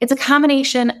a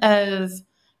combination of,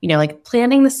 like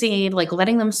planting the seed, like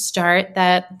letting them start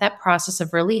that process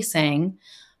of releasing,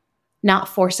 not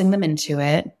forcing them into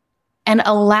it, and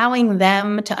allowing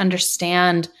them to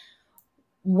understand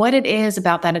what it is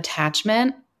about that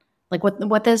attachment. Like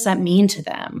what does that mean to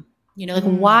them? Like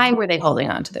why were they holding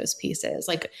on to those pieces?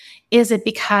 Like, is it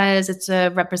because it's a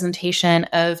representation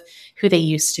of who they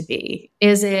used to be?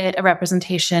 Is it a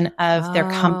representation of their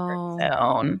comfort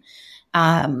zone?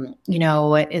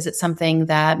 Is it something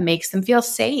that makes them feel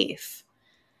safe?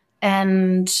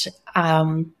 And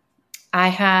I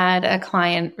had a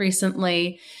client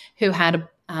recently who had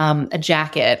a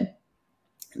jacket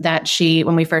that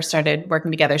when we first started working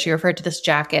together, she referred to this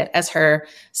jacket as her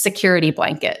security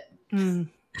blanket.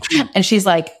 And she's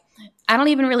like, I don't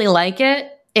even really like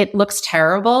it. It looks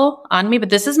terrible on me, but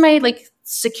this is my like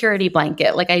security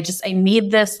blanket. Like I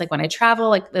need this. Like when I travel,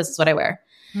 like this is what I wear.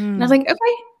 And I was like,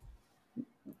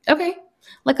 okay.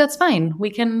 Like that's fine. We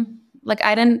can, like,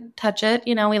 I didn't touch it.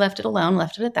 We left it alone,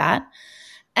 left it at that.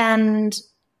 And,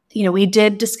 we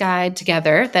did decide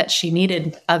together that she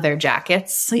needed other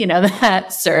jackets,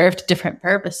 that served different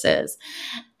purposes.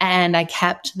 And I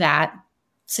kept that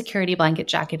security blanket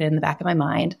jacket in the back of my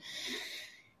mind.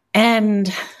 And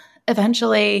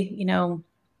eventually,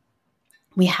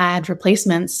 we had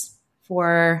replacements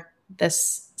for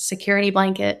this security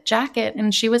blanket jacket,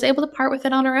 and she was able to part with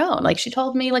it on her own. Like she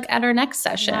told me, like at our next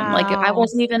session, like I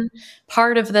wasn't even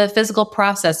part of the physical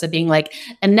process of being like,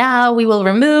 and now we will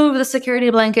remove the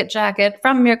security blanket jacket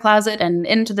from your closet and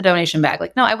into the donation bag.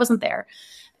 Like, no, I wasn't there.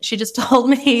 She just told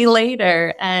me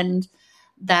later, and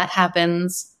that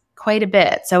happens quite a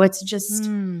bit. So it's just,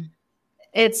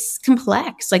 it's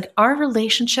complex. Like our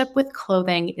relationship with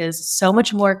clothing is so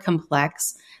much more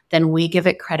complex than we give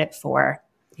it credit for.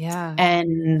 Yeah.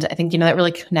 And I think, that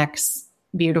really connects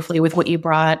beautifully with what you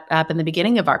brought up in the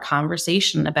beginning of our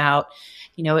conversation about,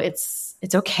 it's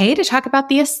okay to talk about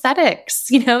the aesthetics,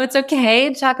 it's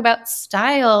okay to talk about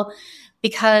style,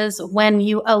 because when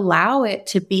you allow it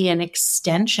to be an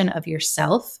extension of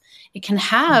yourself, it can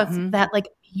have that like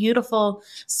beautiful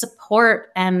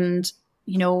support and,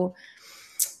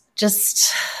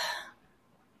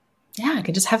 it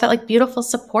could just have that like beautiful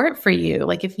support for you.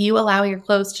 Like if you allow your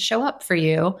clothes to show up for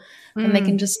you, then they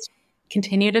can just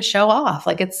continue to show off.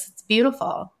 Like it's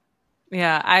beautiful.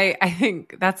 Yeah, I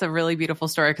think that's a really beautiful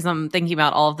story, because I'm thinking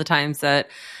about all of the times that,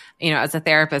 as a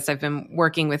therapist, I've been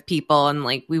working with people and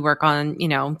like we work on,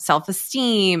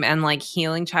 self-esteem and like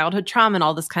healing childhood trauma and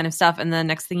all this kind of stuff. And the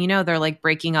next thing you know, they're like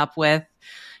breaking up with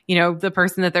the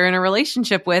person that they're in a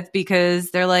relationship with,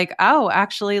 because they're like, oh,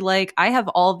 actually, like I have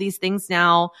all these things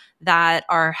now that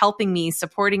are helping me,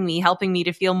 supporting me, helping me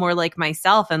to feel more like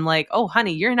myself. And like, oh,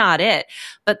 honey, you're not it.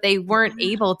 But they weren't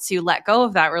able to let go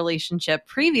of that relationship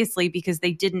previously because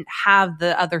they didn't have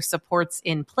the other supports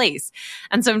in place.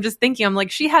 And so I'm just thinking, I'm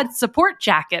like, she had support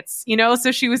jackets,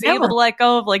 so she was able to let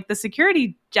go of like the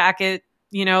security jacket,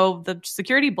 the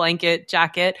security blanket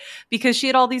jacket, because she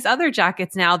had all these other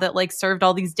jackets now that like served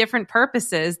all these different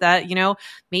purposes that,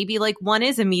 maybe like one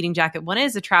is a meeting jacket, one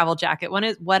is a travel jacket, one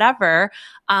is whatever.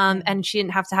 And she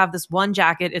didn't have to have this one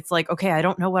jacket. It's like, okay, I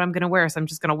don't know what I'm going to wear, so I'm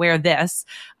just going to wear this.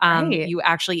 You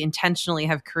actually intentionally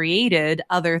have created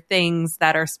other things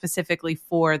that are specifically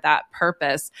for that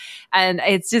purpose. And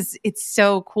it's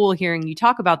so cool hearing you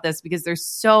talk about this, because there's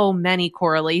so many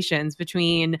correlations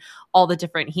between all the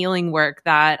different healing work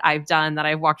that I've done, that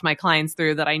I've walked my clients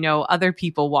through, that I know other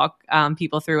people walk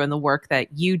people through in the work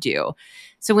that you do.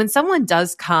 So when someone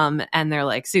does come and they're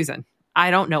like, Susan,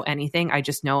 I don't know anything, I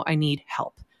just know I need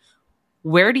help,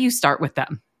 where do you start with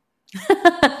them?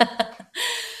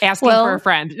 Asking for a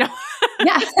friend. No.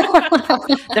 Yeah.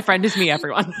 The friend is me,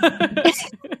 everyone.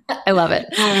 I love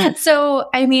it. So,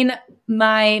 I mean,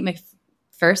 my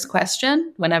first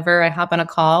question whenever I hop on a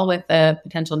call with a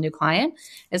potential new client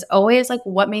is always like,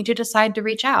 what made you decide to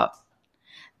reach out?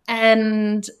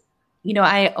 And,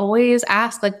 I always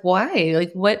ask like, why?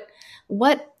 Like,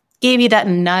 what gave you that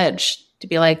nudge to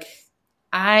be like,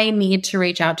 I need to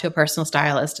reach out to a personal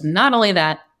stylist? And not only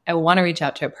that, I want to reach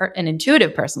out to an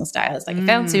intuitive personal stylist. Like I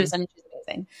found Susan, she's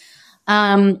amazing.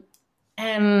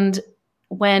 And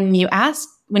when you're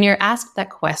asked that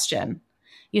question,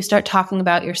 you start talking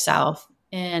about yourself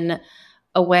in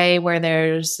a way where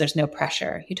there's no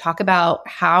pressure. You talk about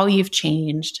how you've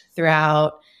changed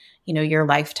throughout, your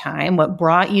lifetime, what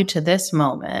brought you to this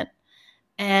moment.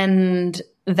 And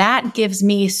that gives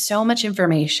me so much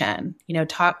information,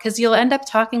 because you'll end up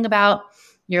talking about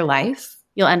your life.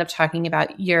 You'll end up talking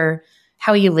about your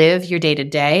how you live your day to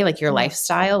day, like your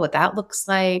lifestyle, what that looks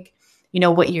like,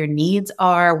 what your needs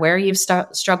are, where you've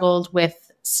struggled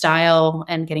with style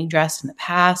and getting dressed in the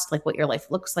past, like what your life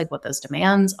looks like, what those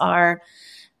demands are.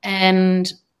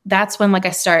 And that's when I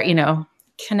start,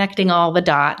 connecting all the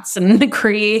dots and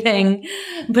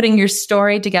putting your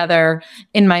story together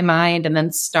in my mind, and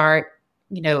then start,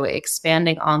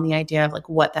 expanding on the idea of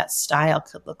what that style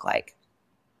could look like.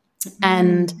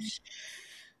 And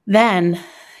then,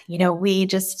 we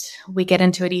get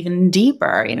into it even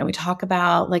deeper. We talk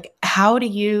about how do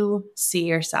you see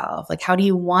yourself? How do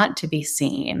you want to be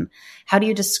seen? How do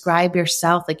you describe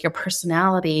yourself, your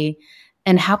personality?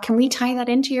 And how can we tie that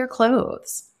into your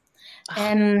clothes?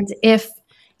 And if,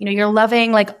 you're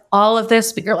loving all of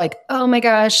this, but you're oh my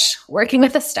gosh, working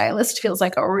with a stylist feels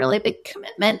like a really big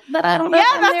commitment that I don't know.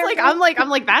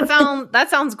 Yeah, that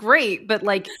sounds great. But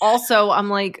also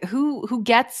I'm who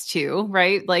gets to,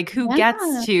 right? Who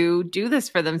gets to do this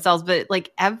for themselves? But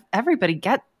everybody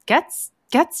gets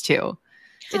to.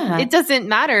 Yeah. It doesn't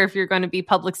matter if you're going to be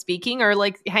public speaking or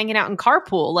hanging out in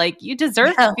carpool. You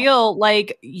deserve to feel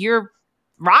like you're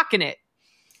rocking it.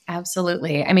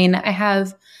 Absolutely. I mean, I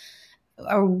have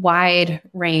a wide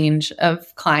range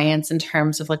of clients in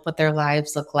terms of what their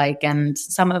lives look like. And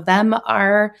some of them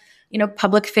are,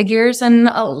 public figures, and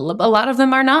a lot of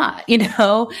them are not,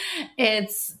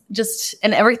 it's just,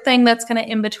 and everything that's kind of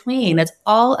in between. It's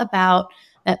all about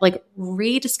that,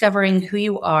 rediscovering who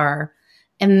you are,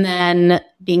 and then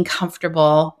being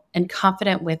comfortable and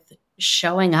confident with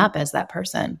showing up as that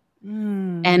person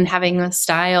and having the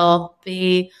style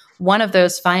be one of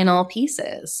those final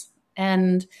pieces.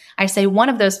 And I say one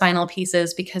of those final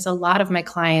pieces because a lot of my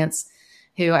clients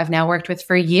who I've now worked with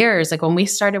for years, when we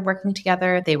started working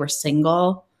together, they were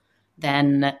single.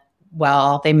 Then,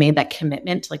 they made that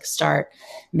commitment to start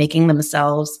making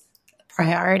themselves a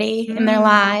priority in their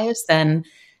lives. Then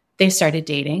they started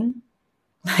dating.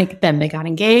 Then they got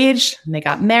engaged and they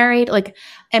got married.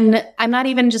 And I'm not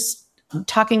even just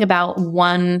talking about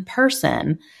one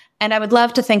person. And I would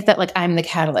love to think that I'm the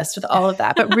catalyst with all of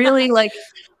that, but really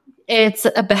it's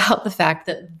about the fact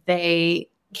that they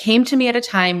came to me at a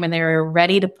time when they were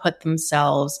ready to put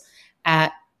themselves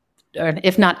at, or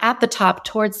if not at the top,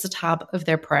 towards the top of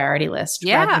their priority list.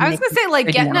 Yeah, I was going to say,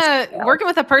 working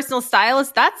with a personal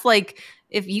stylist, that's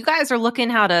if you guys are looking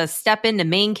how to step into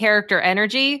main character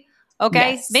energy,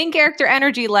 okay? Yes. Main character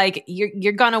energy,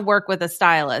 you're going to work with a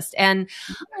stylist. And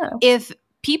if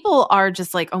people are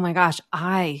just oh my gosh,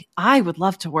 I would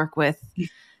love to work with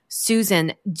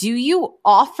Susan, do you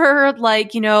offer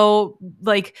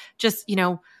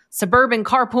suburban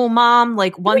carpool mom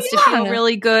wants to feel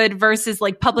really good versus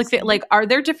public are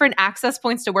there different access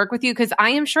points to work with you? Because I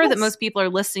am sure that most people are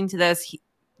listening to this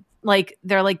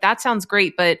they're that sounds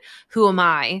great, but who am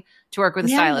I to work with a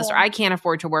stylist? Or I can't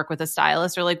afford to work with a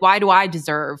stylist, or why do I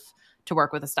deserve to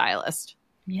work with a stylist?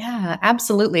 Yeah,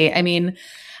 absolutely. I mean,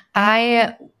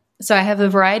 So I have a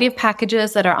variety of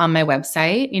packages that are on my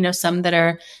website, some that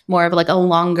are more of a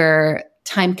longer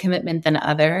time commitment than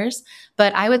others.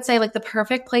 But I would say the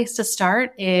perfect place to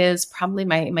start is probably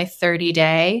my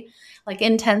 30-day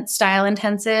intense style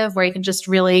intensive, where you can just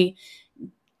really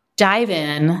dive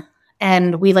in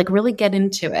and we really get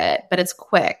into it, but it's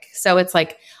quick. So it's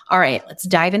all right, let's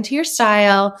dive into your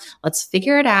style. Let's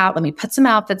figure it out. Let me put some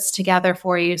outfits together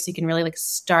for you so you can really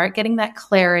start getting that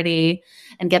clarity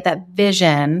and get that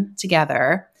vision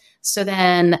together. So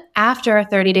then after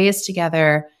 30 days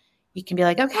together, you can be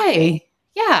okay,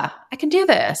 yeah, I can do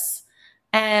this.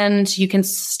 And you can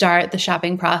start the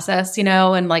shopping process,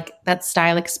 and that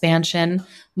style expansion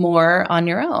more on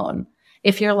your own.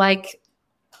 If you're I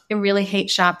really hate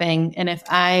shopping, and if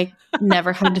I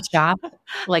never had to shop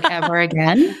ever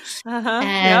again,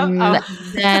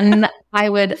 then I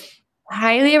would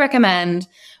highly recommend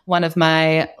one of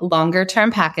my longer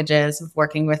term packages of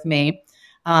working with me,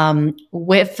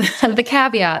 with the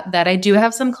caveat that I do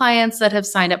have some clients that have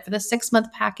signed up for the 6-month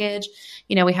package.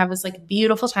 We have this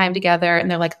beautiful time together,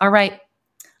 and they're all right,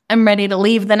 I'm ready to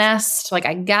leave the nest.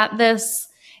 I got this.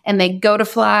 And they go to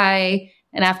fly.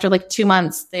 And after 2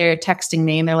 months, they're texting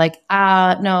me and they're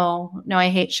no, I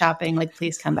hate shopping.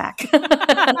 Please come back.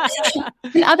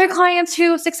 And other clients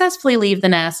who successfully leave the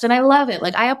nest, and I love it.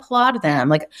 I applaud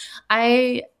them.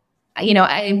 I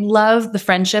love the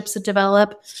friendships that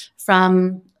develop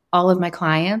from all of my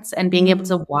clients and being able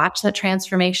to watch that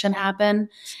transformation happen.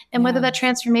 And whether that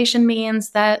transformation means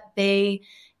that they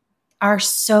are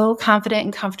so confident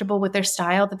and comfortable with their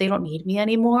style that they don't need me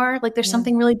anymore. Like there's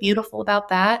something really beautiful about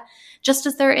that. Just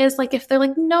as there is like if they're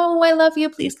like, no, I love you,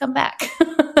 please come back.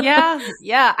 Yeah.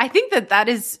 Yeah. I think that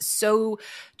is so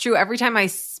true. Every time I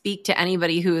speak to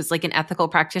anybody who is like an ethical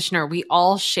practitioner, we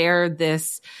all share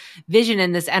this vision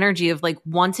and this energy of like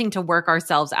wanting to work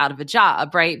ourselves out of a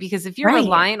job, right? Because if you're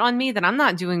reliant on me, then I'm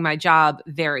not doing my job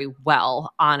very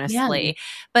well, honestly. Yeah.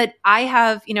 But I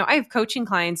have coaching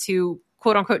clients who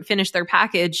quote unquote finish their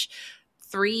package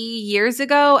 3 years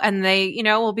ago, and they,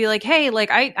 will be like, hey, like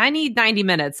I need 90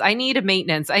 minutes. I need a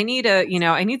maintenance. I need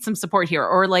I need some support here.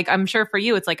 Or like, I'm sure for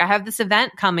you, it's like, I have this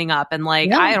event coming up and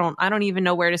like, I don't even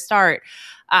know where to start.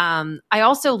 I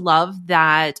also love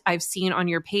that I've seen on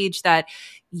your page that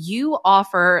you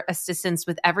offer assistance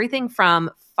with everything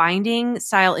from finding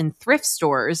style in thrift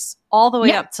stores all the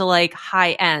way up to like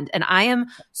high end. And I am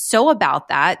so about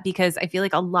that because I feel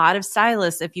like a lot of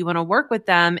stylists, if you want to work with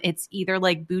them, it's either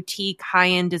like boutique high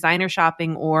end designer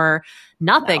shopping or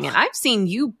nothing. And I've seen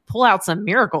you pull out some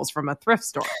miracles from a thrift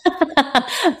store.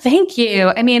 Thank you.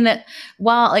 I mean,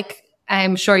 well, like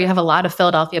I'm sure you have a lot of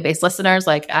Philadelphia based listeners.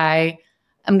 Like I'm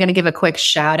going to give a quick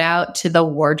shout out to the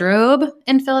wardrobe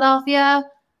in Philadelphia.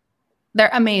 They're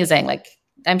amazing. Like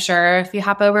I'm sure if you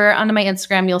hop over onto my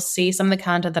Instagram, you'll see some of the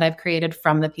content that I've created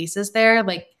from the pieces there,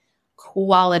 like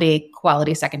quality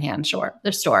secondhand store.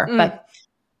 But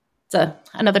it's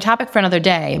another topic for another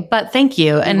day. But thank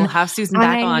you. And we'll have Susan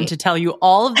back on to tell you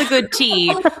all of the good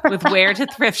tea with where to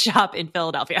thrift shop in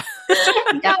Philadelphia.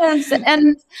 Yes.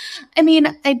 And I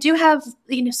mean, I do have,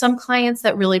 some clients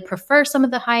that really prefer some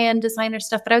of the high-end designer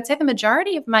stuff, but I would say the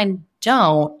majority of mine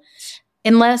don't.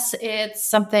 Unless it's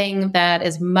something that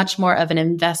is much more of an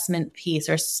investment piece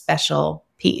or special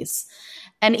piece.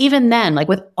 And even then, like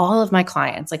with all of my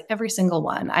clients, like every single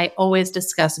one, I always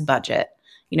discuss budget,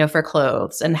 for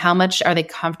clothes and how much are they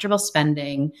comfortable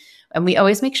spending. And we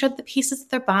always make sure that the pieces that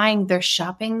they're buying, they're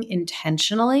shopping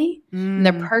intentionally and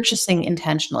they're purchasing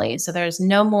intentionally. So there's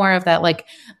no more of that like,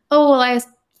 oh, well, I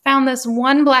found this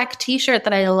one black t-shirt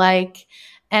that I like.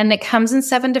 And it comes in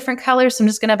 7 different colors. So I'm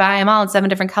just going to buy them all in 7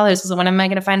 different colors. So when am I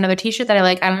going to find another t-shirt that I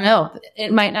like? I don't know.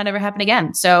 It might not ever happen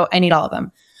again. So I need all of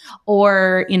them.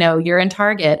 Or, you're in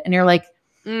Target and you're like,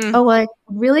 oh, well, I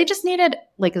really just needed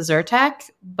like a Zyrtec,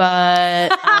 but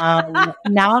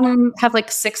now I have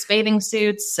like 6 bathing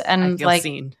suits and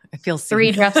I feel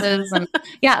 3 dresses. And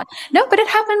no, but it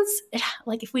happens.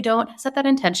 Like if we don't set that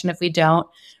intention, if we don't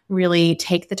really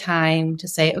take the time to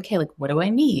say, okay, like what do I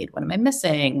need? What am I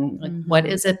missing? Like what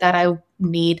is it that I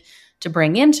need to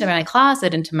bring into my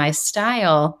closet, into my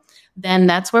style? Then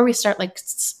that's where we start like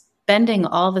spending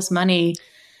all this money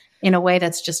in a way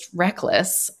that's just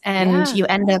reckless. And you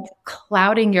end up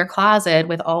clouding your closet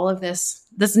with all of this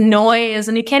noise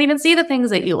and you can't even see the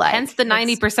things that you like. Hence the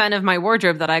 90% of my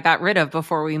wardrobe that I got rid of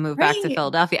before we moved back to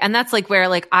Philadelphia. And that's like where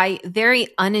like I very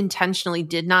unintentionally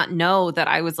did not know that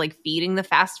I was like feeding the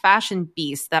fast fashion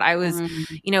beast, that I was,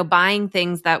 buying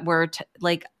things that were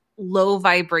like low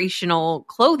vibrational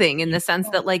clothing in the sense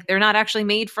that like they're not actually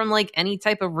made from like any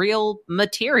type of real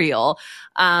material.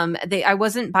 I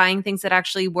wasn't buying things that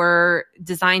actually were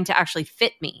designed to actually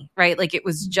fit me, right? Like it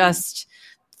was just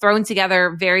thrown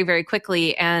together very, very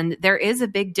quickly. And there is a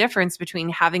big difference between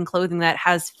having clothing that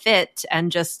has fit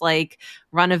and just like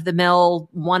run of the mill,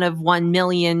 1 of 1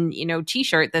 million,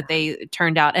 t-shirt that they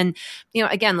turned out. And,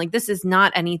 again, like this is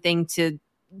not anything to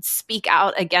speak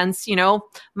out against,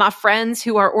 my friends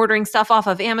who are ordering stuff off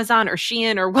of Amazon or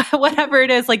Shein or whatever it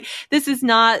is. Like this is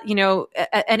not,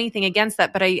 anything against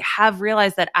that. But I have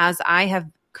realized that as I have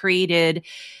created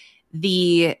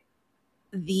the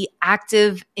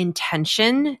active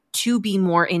intention to be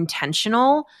more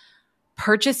intentional,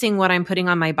 purchasing what I'm putting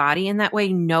on my body in that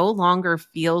way no longer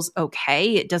feels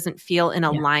okay. It doesn't feel in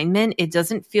alignment. It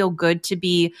doesn't feel good to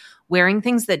be wearing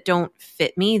things that don't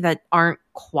fit me, that aren't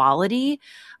quality.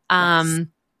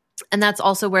 And that's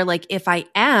also where like, if I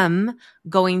am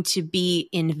going to be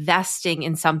investing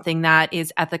in something that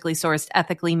is ethically sourced,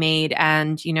 ethically made,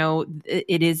 and,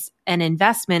 it is an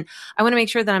investment, I want to make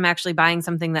sure that I'm actually buying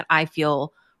something that I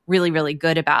feel really, really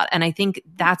good about. And I think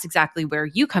that's exactly where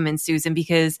you come in, Susan,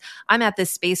 because I'm at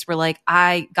this space where like,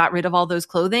 I got rid of all those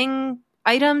clothing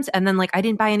items. And then like, I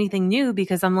didn't buy anything new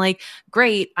because I'm like,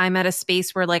 great, I'm at a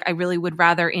space where like, I really would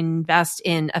rather invest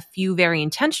in a few very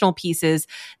intentional pieces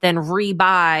than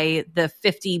rebuy the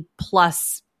 50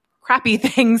 plus crappy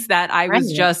things that I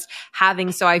was just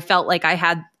having. So I felt like I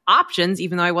had options,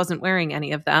 even though I wasn't wearing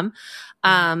any of them.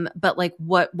 But like,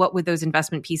 what would those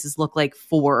investment pieces look like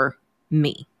for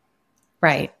me?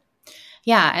 Right.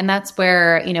 Yeah. And that's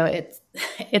where,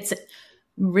 it's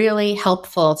really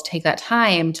helpful to take that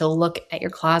time to look at your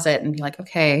closet and be like,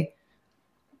 okay,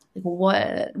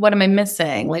 what am I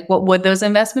missing? Like, what would those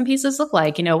investment pieces look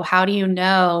like? How do you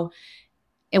know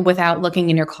it without looking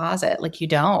in your closet? Like, you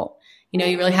don't.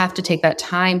 You really have to take that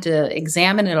time to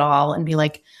examine it all and be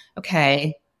like,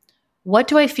 okay, what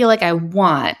do I feel like I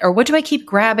want? Or what do I keep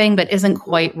grabbing but isn't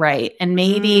quite right? And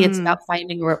maybe it's about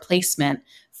finding a replacement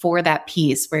for that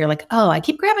piece where you're like, oh, I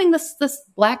keep grabbing this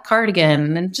black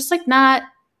cardigan and just like not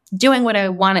doing what I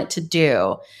want it to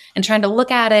do, and trying to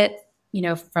look at it,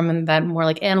 from that more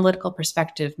like analytical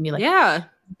perspective and be like, Yeah.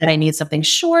 that I need something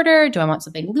shorter? Do I want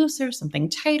something looser, something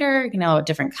tighter, a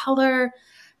different color?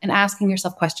 And asking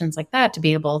yourself questions like that to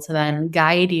be able to then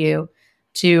guide you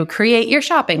to create your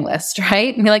shopping list,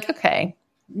 right? And be like, okay,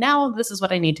 now this is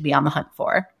what I need to be on the hunt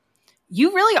for.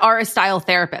 You really are a style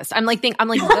therapist. I'm like,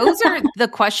 those are the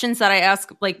questions that I ask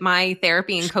like my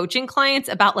therapy and coaching clients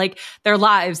about like their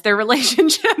lives, their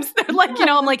relationships. They're like,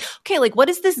 I'm like, okay, like what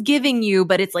is this giving you?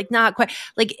 But it's like not quite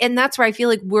like, and that's where I feel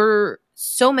like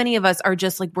so many of us are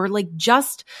just like, we're like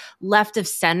just left of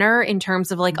center in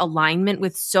terms of like alignment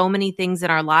with so many things in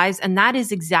our lives. And that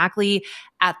is exactly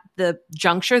at the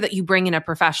juncture that you bring in a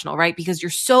professional, right? Because you're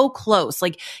so close,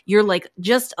 like you're like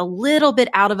just a little bit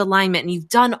out of alignment and you've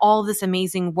done all this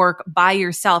amazing work by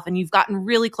yourself and you've gotten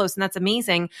really close and that's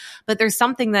amazing. But there's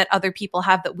something that other people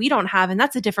have that we don't have. And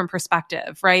that's a different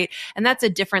perspective, right? And that's a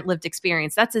different lived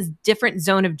experience. That's a different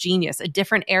zone of genius, a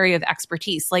different area of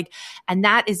expertise. Like, and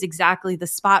that is exactly the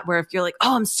spot where if you're like,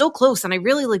 oh, I'm so close and I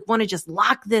really like want to just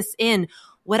lock this in,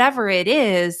 whatever it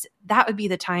is, that would be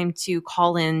the time to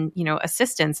call in,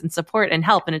 assistance and support and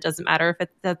help. And it doesn't matter if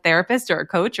it's a therapist or a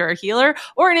coach or a healer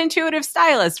or an intuitive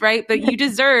stylist, right? But you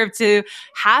deserve to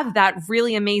have that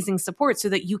really amazing support so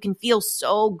that you can feel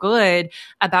so good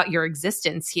about your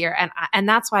existence here. And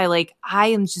that's why like,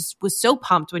 was so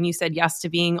pumped when you said yes to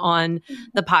being on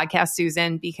the podcast,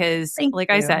 Susan, because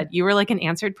I said, you were like an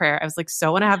answered prayer. I was like,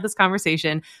 so want to have this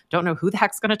conversation. Don't know who the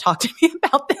heck's going to talk to me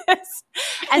about this.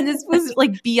 And this was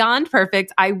like beyond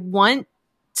perfect. I want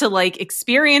to like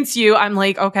experience you. I'm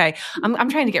like, okay, I'm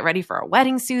trying to get ready for a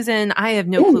wedding, Susan. I have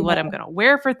no clue what I'm going to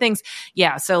wear for things.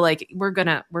 Yeah. So like, we're going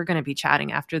to be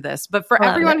chatting after this, but for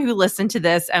everyone who listened to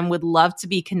this and would love to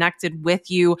be connected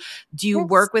with you, do you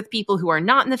work with people who are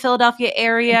not in the Philadelphia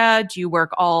area? Do you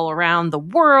work all around the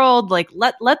world? Like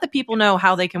let the people know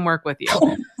how they can work with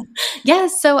you.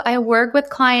 Yes. So I work with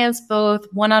clients both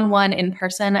one-on-one in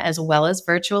person as well as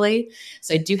virtually.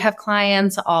 So I do have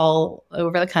clients all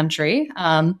over the country.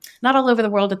 Not all over the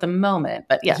world at the moment,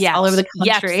 but yes. All over the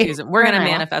country. Yes, Susan, we're going to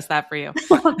manifest that for you.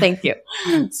 Thank you.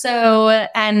 So,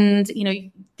 and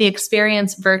the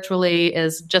experience virtually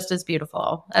is just as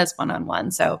beautiful as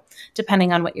one-on-one. So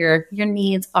depending on what your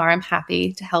needs are, I'm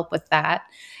happy to help with that.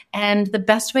 And the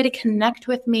best way to connect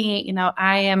with me,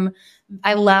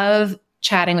 I love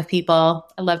chatting with people.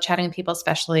 I love chatting with people,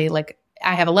 especially like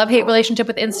I have a love-hate relationship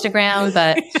with Instagram,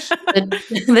 but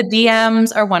the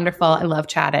DMs are wonderful. I love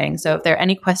chatting. So if there are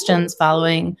any questions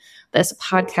following this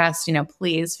podcast,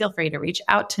 please feel free to reach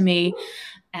out to me.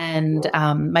 And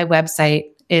my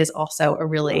website is also a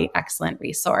really excellent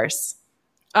resource.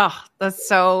 Oh, that's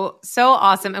so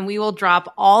awesome. And we will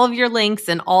drop all of your links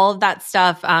and all of that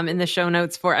stuff in the show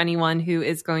notes for anyone who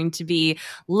is going to be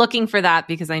looking for that,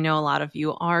 because I know a lot of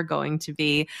you are going to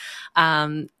be.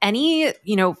 Any,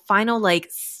 final like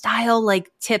style,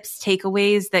 like tips,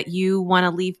 takeaways that you want to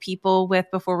leave people with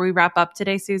before we wrap up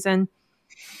today, Susan?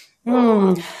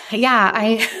 Yeah,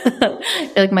 I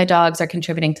feel like my dogs are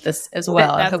contributing to this as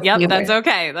well. That's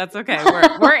okay. That's okay.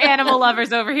 We're animal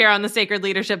lovers over here on the Sacred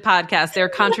Leadership Podcast. Their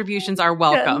contributions are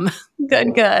welcome.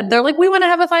 Good. They're like, we want to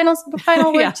have a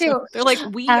final word too. They're like,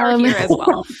 we are here as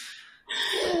well.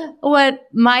 What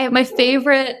my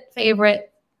favorite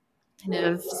kind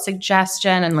of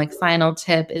suggestion and like final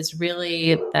tip is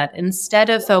really that instead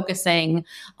of focusing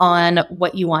on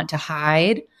what you want to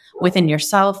hide within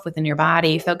yourself, within your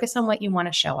body, focus on what you want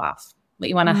to show off, what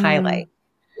you want to highlight.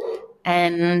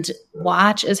 And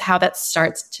watch as how that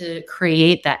starts to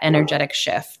create that energetic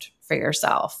shift for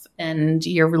yourself and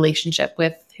your relationship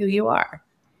with who you are.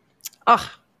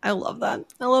 Oh, I love that.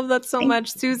 I love that so much.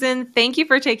 Susan, thank you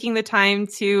for taking the time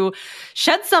to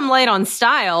shed some light on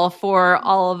style for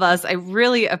all of us. I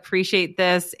really appreciate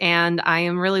this. And I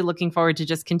am really looking forward to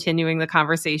just continuing the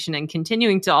conversation and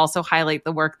continuing to also highlight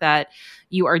the work that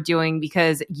you are doing,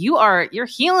 because you're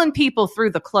healing people through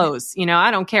the clothes.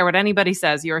 I don't care what anybody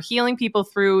says. You're healing people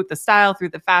through the style,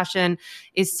 through the fashion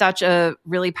is such a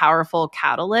really powerful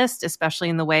catalyst, especially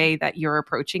in the way that you're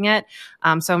approaching it.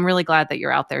 So I'm really glad that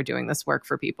you're out there doing this work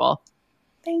for people.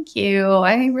 Thank you.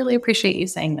 I really appreciate you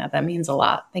saying that. That means a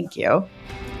lot. Thank you.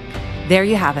 There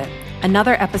you have it.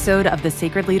 Another episode of the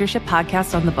Sacred Leadership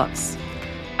Podcast on the books.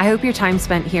 I hope your time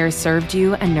spent here served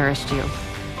you and nourished you.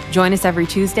 Join us every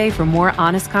Tuesday for more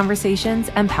honest conversations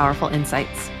and powerful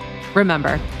insights.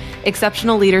 Remember,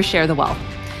 exceptional leaders share the wealth.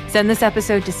 Send this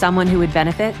episode to someone who would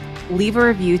benefit, leave a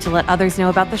review to let others know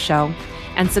about the show,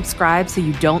 and subscribe so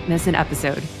you don't miss an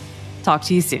episode. Talk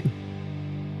to you soon.